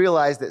 Don't you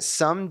realize that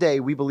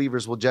someday we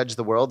believers will judge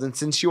the world? And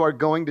since you are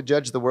going to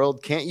judge the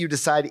world, can't you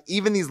decide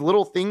even these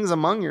little things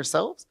among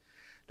yourselves?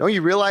 Don't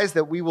you realize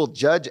that we will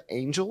judge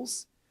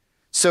angels?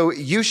 So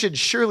you should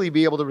surely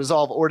be able to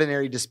resolve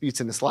ordinary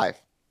disputes in this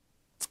life.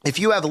 If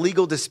you have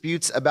legal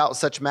disputes about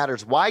such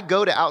matters, why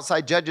go to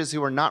outside judges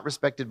who are not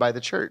respected by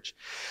the church?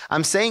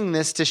 I'm saying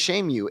this to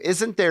shame you.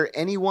 Isn't there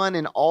anyone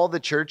in all the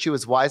church who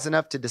is wise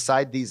enough to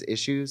decide these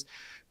issues?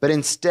 But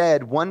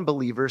instead, one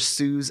believer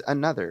sues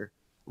another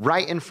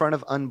right in front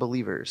of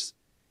unbelievers.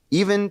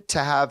 Even to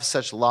have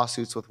such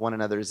lawsuits with one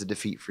another is a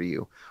defeat for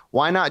you.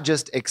 Why not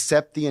just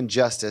accept the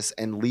injustice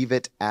and leave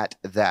it at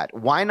that?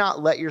 Why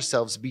not let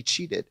yourselves be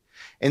cheated?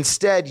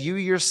 Instead, you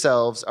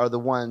yourselves are the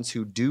ones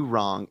who do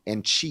wrong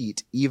and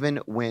cheat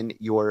even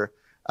your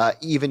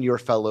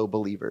fellow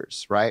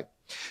believers, right?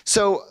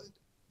 So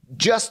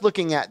just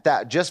looking at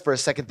that just for a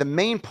second, the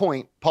main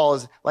point, Paul,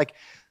 is like,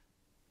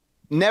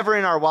 never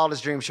in our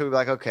wildest dreams should we be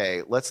like,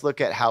 okay, let's look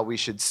at how we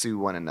should sue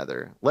one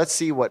another. Let's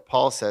see what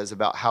Paul says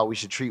about how we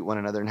should treat one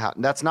another.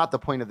 And that's not the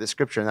point of this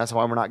scripture. And that's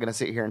why we're not going to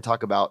sit here and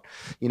talk about,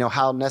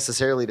 how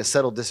necessarily to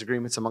settle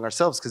disagreements among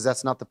ourselves, because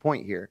that's not the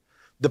point here.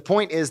 The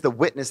point is the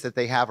witness that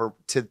they have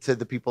to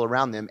the people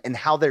around them and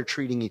how they're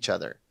treating each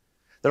other.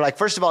 They're like,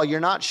 first of all, you're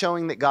not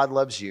showing that God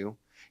loves you.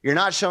 You're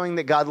not showing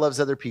that God loves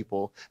other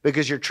people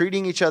because you're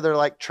treating each other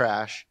like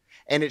trash.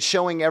 And it's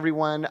showing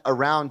everyone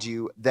around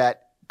you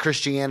that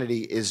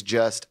Christianity is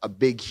just a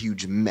big,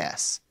 huge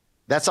mess.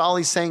 That's all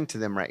he's saying to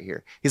them right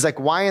here. He's like,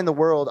 why in the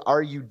world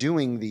are you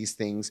doing these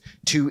things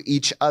to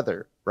each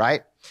other,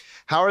 right?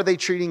 How are they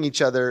treating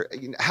each other?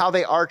 How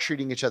they are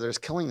treating each other is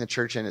killing the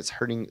church, and it's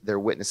hurting their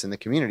witness in the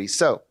community.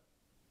 So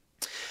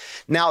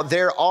now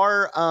there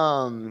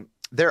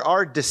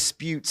are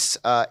disputes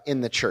in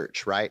the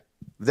church, right?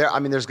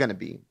 There's going to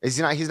be. He's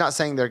not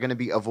saying they're going to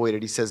be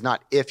avoided. He says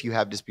not if you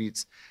have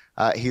disputes.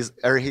 He's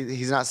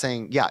not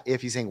saying,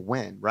 if, he's saying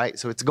when, right?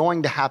 So it's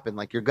going to happen.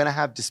 Like, you're going to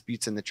have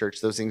disputes in the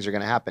church. Those things are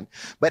going to happen.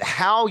 But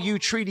how you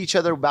treat each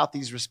other about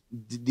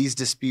these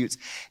disputes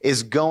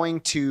is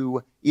going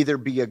to either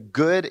be you're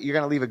going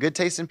to leave a good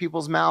taste in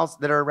people's mouths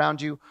that are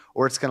around you,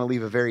 or it's going to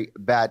leave a very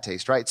bad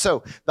taste, right?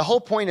 So the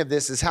whole point of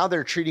this is how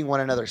they're treating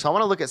one another. So I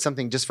want to look at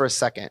something just for a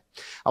second.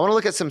 I want to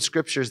look at some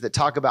scriptures that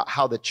talk about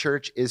how the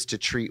church is to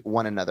treat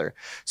one another.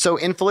 So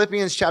in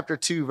Philippians chapter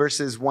 2,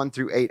 verses 1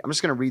 through 8, I'm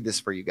just going to read this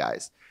for you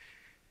guys,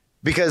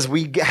 because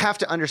we have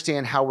to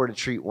understand how we're to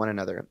treat one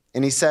another.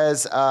 And he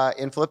says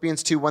in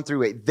Philippians 2, 1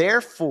 through 8,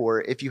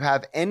 therefore, if you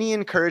have any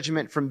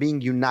encouragement from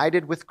being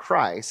united with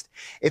Christ,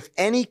 if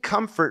any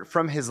comfort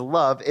from his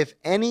love, if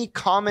any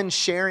common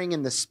sharing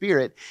in the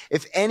Spirit,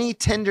 if any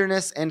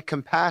tenderness and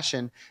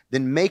compassion,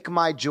 then make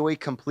my joy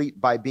complete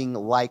by being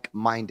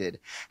like-minded,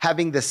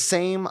 having the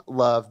same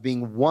love,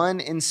 being one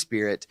in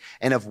spirit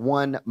and of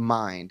one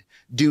mind.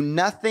 Do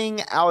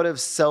nothing out of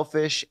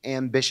selfish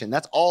ambition.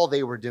 That's all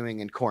they were doing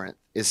in Corinth,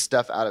 is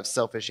stuff out of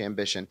selfish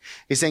ambition.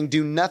 He's saying,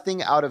 do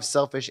nothing out of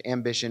selfish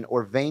ambition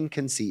or vain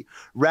conceit.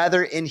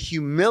 Rather, in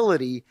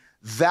humility,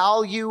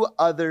 value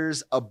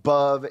others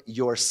above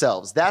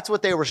yourselves. That's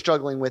what they were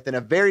struggling with in a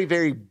very,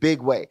 very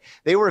big way.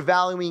 They were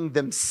valuing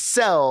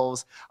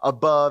themselves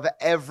above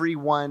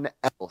everyone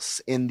else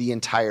in the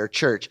entire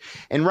church.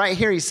 And right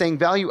here, he's saying,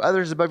 value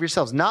others above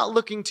yourselves, not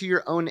looking to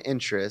your own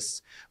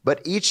interests,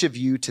 but each of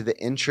you to the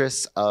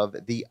interests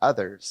of the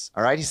others.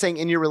 All right. He's saying,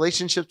 in your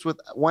relationships with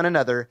one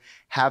another,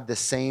 have the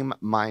same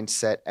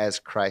mindset as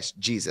Christ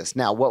Jesus.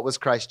 Now, what was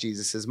Christ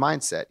Jesus'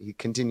 mindset? He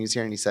continues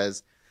here and he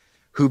says,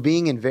 who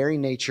being in very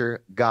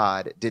nature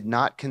God, did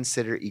not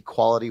consider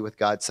equality with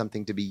God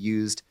something to be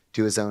used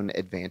to his own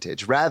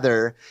advantage.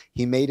 Rather,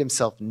 he made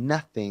himself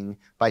nothing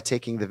by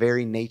taking the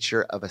very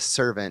nature of a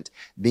servant,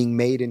 being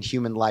made in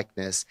human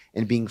likeness,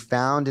 and being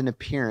found in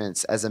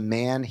appearance as a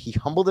man, he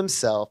humbled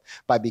himself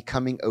by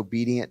becoming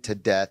obedient to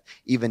death,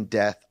 even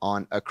death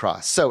on a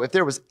cross. So if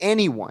there was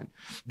anyone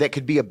that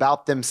could be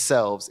about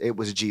themselves, it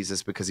was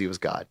Jesus, because he was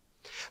God.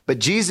 But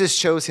Jesus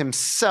chose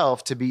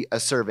himself to be a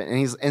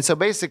servant. And so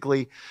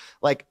basically,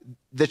 like,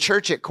 the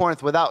church at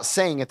Corinth, without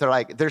saying it,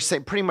 they're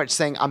pretty much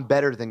saying, I'm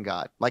better than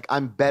God. Like,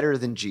 I'm better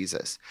than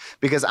Jesus,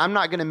 because I'm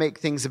not going to make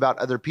things about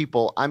other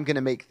people. I'm going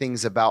to make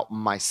things about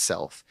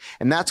myself.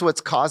 And that's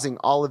what's causing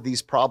all of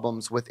these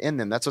problems within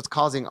them. That's what's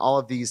causing all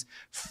of these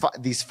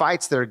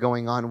fights that are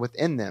going on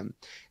within them.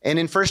 And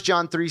in 1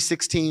 John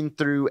 3:16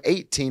 through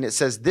 18, it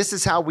says, this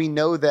is how we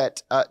know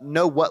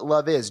what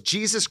love is.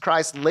 Jesus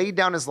Christ laid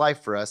down his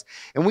life for us,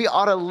 and we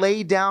ought to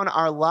lay down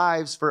our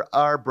lives for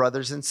our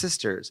brothers and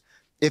sisters.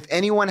 If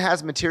anyone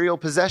has material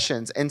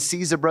possessions and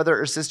sees a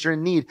brother or sister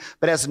in need,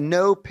 but has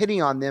no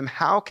pity on them,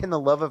 how can the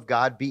love of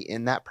God be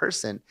in that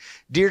person?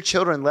 Dear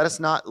children, let us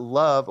not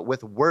love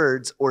with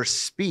words or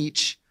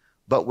speech,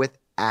 but with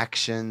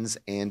actions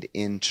and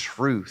in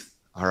truth.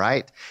 All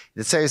right.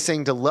 It's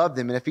saying to love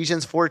them. In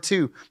Ephesians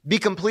 4:2, be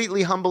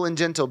completely humble and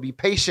gentle, be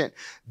patient,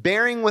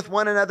 bearing with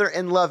one another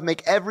in love,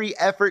 make every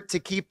effort to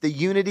keep the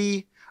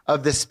unity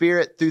of the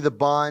Spirit through the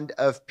bond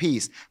of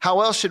peace.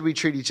 How else should we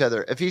treat each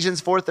other? Ephesians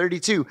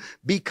 4:32,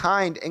 be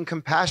kind and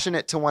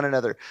compassionate to one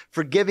another,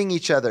 forgiving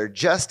each other,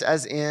 just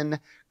as in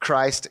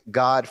Christ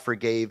God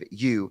forgave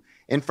you.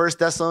 In 1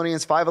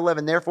 Thessalonians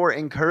 5:11, therefore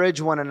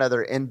encourage one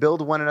another and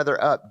build one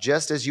another up,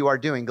 just as you are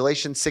doing.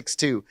 Galatians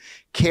 6:2,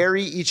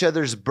 carry each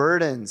other's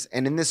burdens,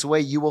 and in this way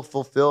you will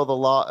fulfill the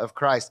law of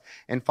Christ.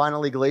 And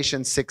finally,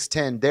 Galatians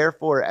 6:10,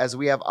 therefore, as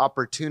we have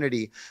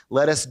opportunity,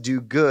 let us do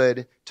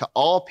good to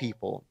all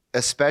people,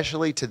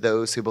 especially to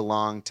those who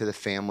belong to the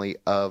family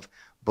of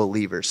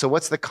believers. So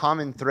what's the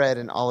common thread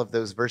in all of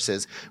those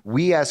verses?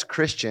 We as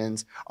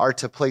Christians are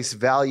to place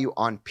value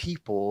on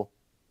people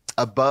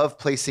above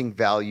placing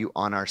value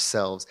on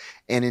ourselves.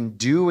 And in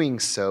doing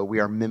so, we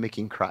are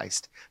mimicking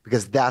Christ,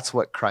 because that's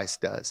what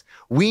Christ does.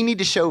 We need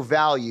to show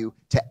value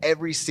to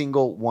every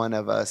single one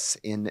of us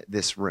in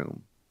this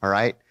room. All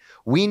right?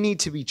 We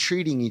need to be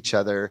treating each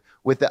other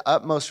with the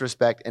utmost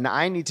respect. And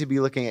I need to be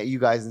looking at you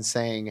guys and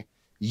saying,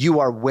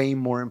 you are way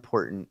more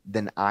important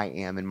than I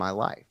am in my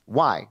life.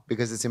 Why?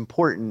 Because it's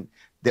important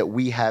that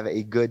we have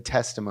a good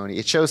testimony.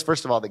 It shows,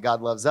 first of all, that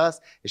God loves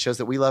us. It shows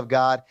that we love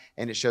God,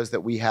 and it shows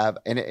that we have,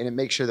 and it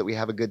makes sure that we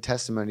have a good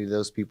testimony to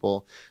those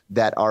people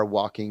that are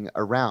walking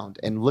around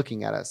and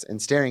looking at us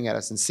and staring at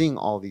us and seeing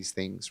all these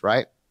things,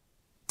 right?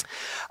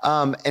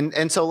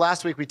 And so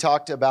last week we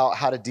talked about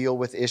how to deal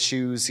with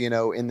issues,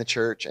 in the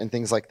church and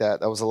things like that.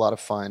 That was a lot of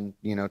fun,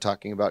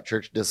 talking about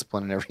church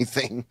discipline and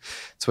everything.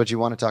 It's what you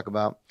want to talk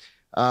about.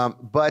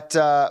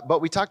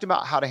 But we talked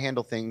about how to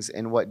handle things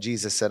and what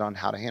Jesus said on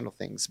how to handle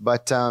things.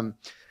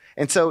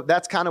 And so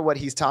that's kind of what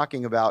he's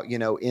talking about,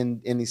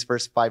 in these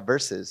first 5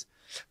 verses.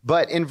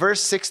 But in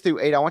verse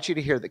 6-8, I want you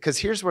to hear that, because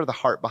here's where the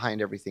heart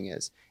behind everything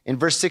is. In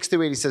verse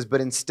 6-8, he says,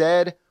 but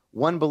instead,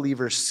 one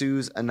believer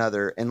sues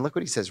another. And look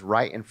what he says,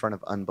 right in front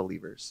of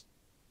unbelievers.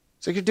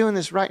 So you're doing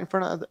this right in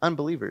front of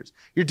unbelievers.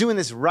 You're doing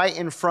this right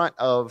in front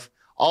of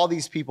all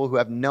these people who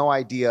have no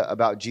idea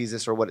about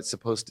Jesus or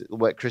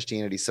what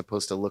Christianity is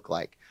supposed to look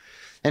like.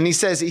 And he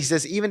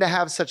says, even to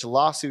have such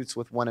lawsuits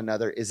with one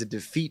another is a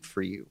defeat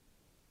for you.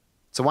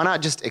 So why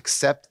not just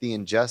accept the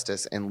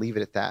injustice and leave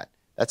it at that?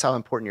 That's how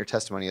important your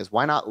testimony is.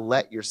 Why not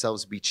let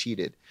yourselves be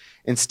cheated?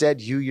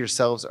 Instead, you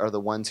yourselves are the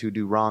ones who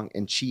do wrong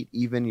and cheat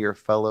even your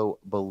fellow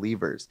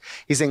believers.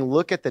 He's saying,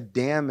 look at the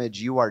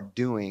damage you are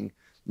doing,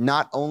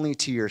 not only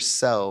to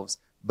yourselves,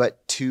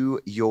 but to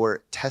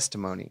your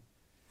testimony.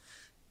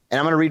 And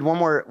I'm going to read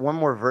one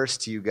more verse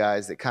to you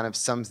guys that kind of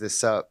sums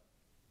this up.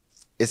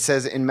 It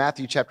says in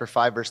Matthew chapter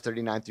 5, verse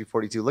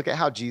 39-42, look at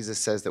how Jesus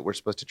says that we're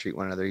supposed to treat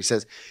one another. He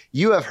says,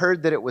 you have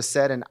heard that it was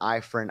said an eye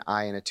for an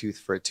eye and a tooth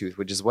for a tooth,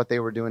 which is what they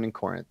were doing in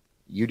Corinth.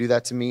 You do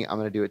that to me, I'm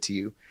going to do it to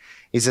you.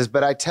 He says,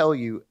 but I tell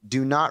you,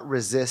 do not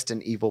resist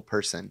an evil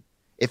person.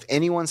 If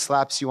anyone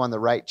slaps you on the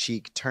right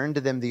cheek, turn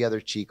to them the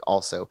other cheek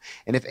also.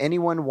 And if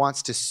anyone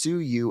wants to sue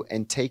you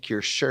and take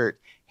your shirt,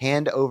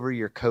 hand over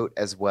your coat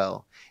as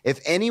well. If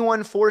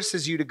anyone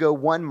forces you to go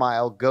 1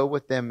 mile, go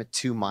with them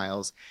 2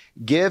 miles.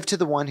 Give to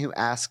the one who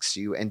asks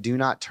you, and do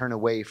not turn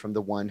away from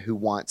the one who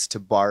wants to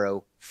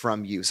borrow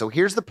from you. So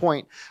here's the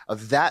point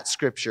of that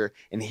scripture,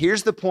 and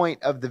here's the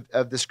point of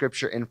the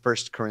scripture in 1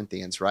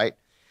 Corinthians, right?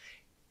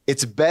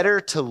 It's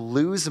better to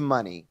lose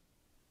money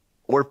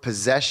or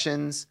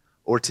possessions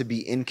or to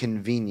be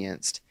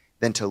inconvenienced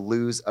than to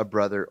lose a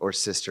brother or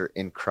sister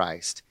in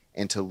Christ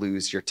and to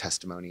lose your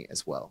testimony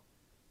as well.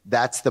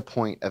 That's the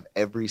point of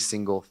every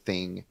single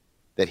thing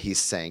that he's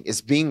saying.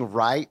 Is being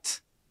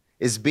right,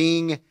 is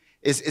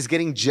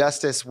getting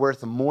justice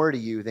worth more to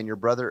you than your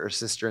brother or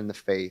sister in the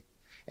faith?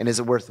 And is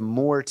it worth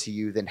more to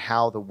you than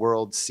how the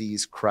world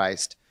sees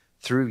Christ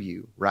through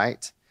you,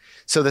 right?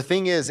 So the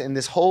thing is, in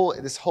this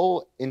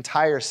whole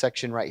entire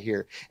section right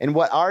here, and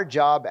what our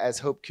job as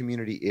Hope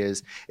Community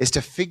is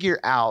to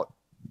figure out,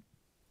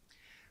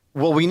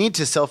 well, we need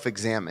to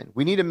self-examine.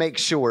 We need to make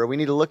sure, we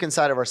need to look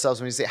inside of ourselves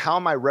and we say, how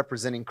am I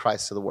representing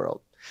Christ to the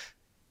world?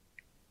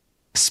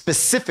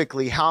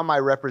 Specifically, how am I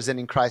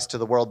representing Christ to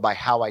the world by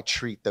how I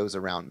treat those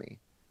around me?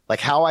 Like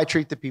how I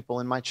treat the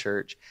people in my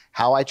church,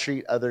 how I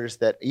treat others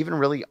that even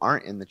really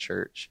aren't in the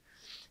church.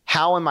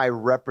 How am I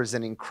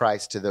representing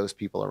Christ to those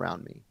people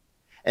around me?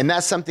 And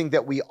that's something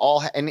that we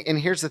all, and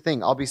here's the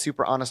thing, I'll be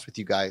super honest with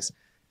you guys.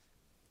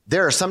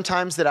 There are some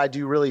times that I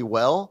do really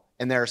well,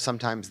 and there are some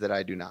times that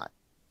I do not.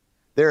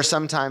 There are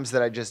some times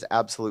that I just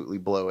absolutely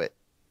blow it.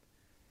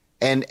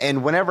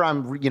 And whenever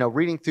I'm,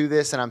 reading through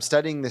this and I'm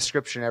studying the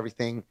scripture and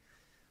everything,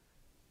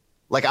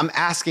 like I'm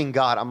asking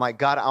God, I'm like,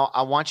 God,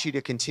 I want you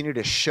to continue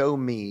to show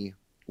me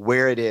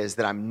where it is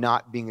that I'm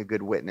not being a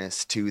good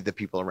witness to the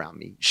people around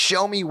me.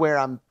 Show me where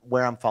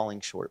I'm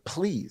falling short,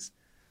 please.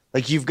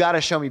 Like you've got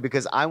to show me,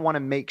 because I want to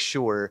make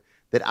sure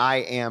that I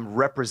am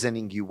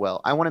representing you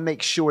well. I want to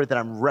make sure that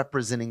I'm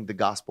representing the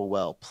gospel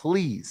well.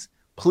 Please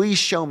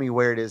show me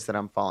where it is that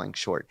I'm falling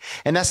short.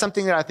 And that's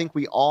something that I think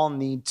we all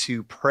need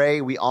to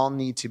pray. We all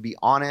need to be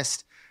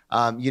honest,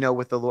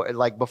 with the Lord,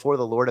 like before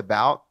the Lord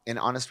about, and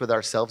honest with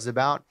ourselves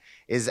about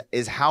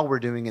is how we're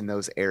doing in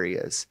those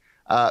areas.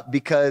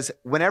 Because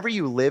whenever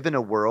you live in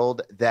a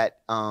world that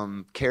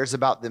cares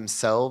about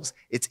themselves,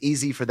 it's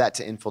easy for that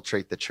to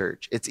infiltrate the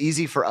church. It's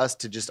easy for us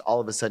to just all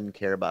of a sudden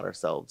care about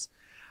ourselves.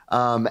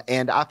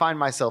 And I find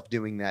myself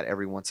doing that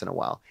every once in a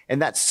while.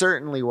 And that's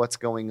certainly what's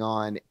going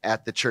on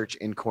at the church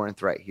in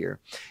Corinth right here,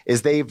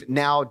 is they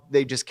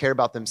just care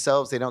about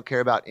themselves. They don't care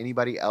about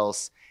anybody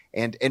else.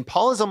 And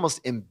Paul is almost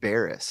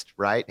embarrassed,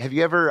 right? Have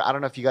you ever, I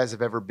don't know if you guys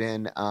have ever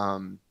been,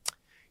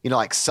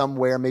 like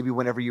somewhere, maybe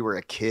whenever you were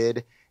a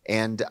kid,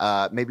 and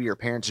maybe your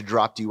parents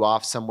dropped you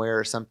off somewhere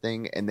or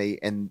something, and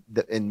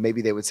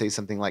maybe they would say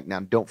something like,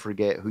 now don't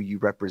forget who you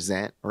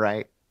represent,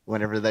 right?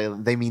 Whenever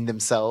they mean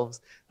themselves,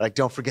 like,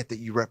 don't forget that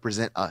you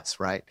represent us,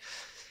 right?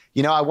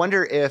 I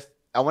wonder if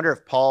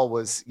Paul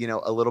was,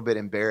 a little bit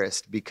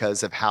embarrassed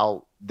because of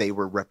how they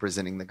were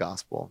representing the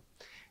gospel.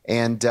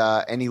 And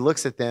he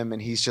looks at them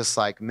and he's just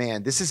like,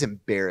 man, this is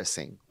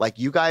embarrassing. Like,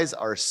 you guys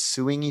are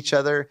suing each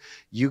other.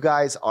 You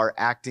guys are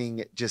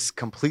acting just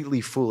completely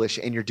foolish,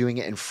 and you're doing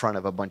it in front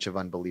of a bunch of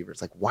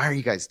unbelievers. Like, why are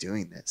you guys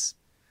doing this?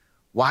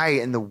 Why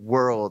in the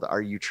world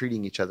are you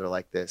treating each other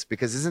like this?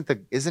 Because isn't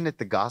it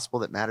the gospel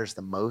that matters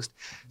the most?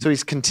 So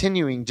he's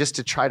continuing just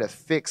to try to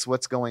fix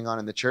what's going on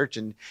in the church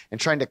and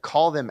trying to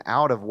call them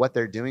out of what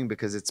they're doing,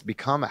 because it's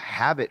become a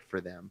habit for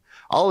them.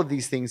 All of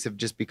these things have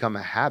just become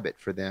a habit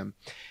for them.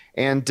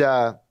 And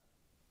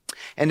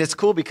it's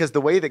cool because the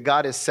way that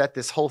God has set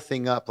this whole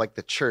thing up, like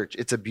the church,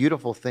 it's a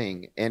beautiful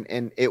thing.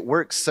 And it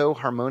works so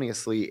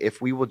harmoniously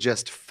if we will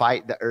just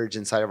fight the urge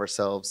inside of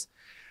ourselves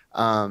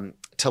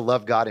to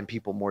love God and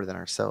people more than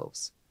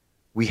ourselves.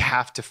 We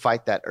have to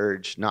fight that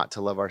urge not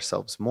to love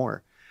ourselves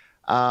more.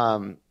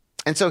 And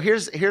so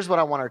here's what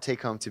I want our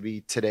take home to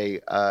be today,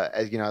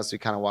 as we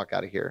kind of walk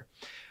out of here.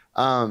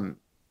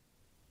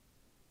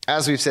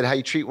 as we've said, how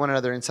you treat one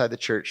another inside the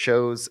church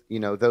shows,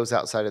 those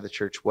outside of the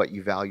church what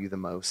you value the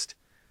most.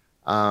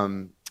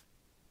 In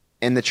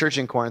the church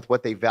in Corinth,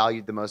 what they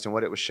valued the most and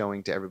what it was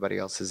showing to everybody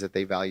else is that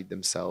they valued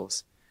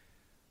themselves.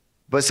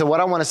 But so what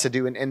I want us to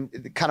do,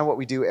 and kind of what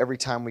we do every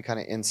time we kind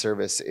of end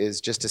service,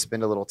 is just to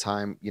spend a little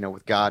time,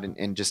 with God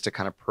and just to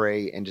kind of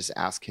pray and just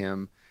ask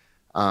him,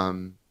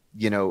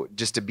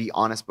 just to be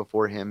honest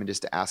before him and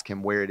just to ask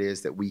him where it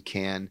is that we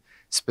can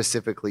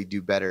specifically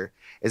do better.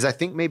 Is I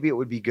think maybe it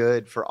would be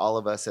good for all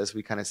of us as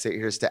we kind of sit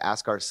here is to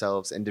ask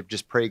ourselves and to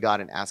just pray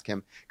God and ask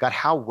him, God,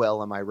 how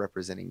well am I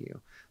representing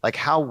you? Like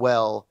how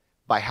well,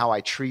 by how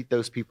I treat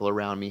those people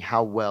around me,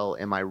 how well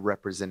am I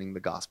representing the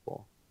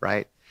gospel,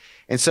 right?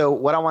 And so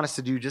what I want us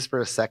to do just for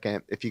a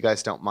second, if you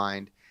guys don't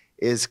mind,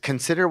 is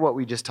consider what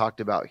we just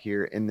talked about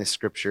here in this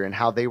scripture and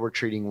how they were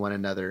treating one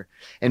another.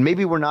 And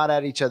maybe we're not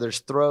at each other's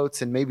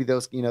throats, and maybe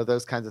those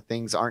kinds of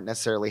things aren't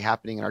necessarily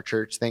happening in our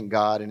church, thank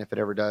God. And if it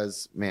ever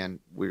does, man,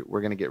 we're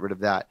going to get rid of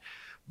that.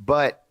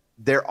 But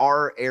there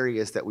are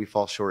areas that we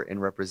fall short in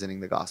representing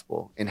the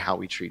gospel in how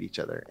we treat each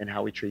other and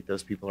how we treat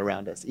those people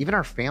around us, even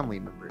our family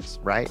members,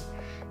 right?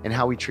 And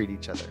how we treat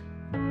each other.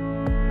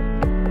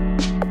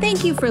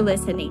 Thank you for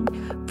listening.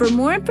 For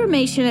more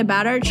information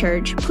about our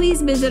church,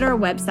 please visit our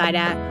website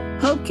at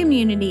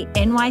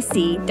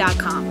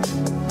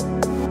hopecommunitynyc.com.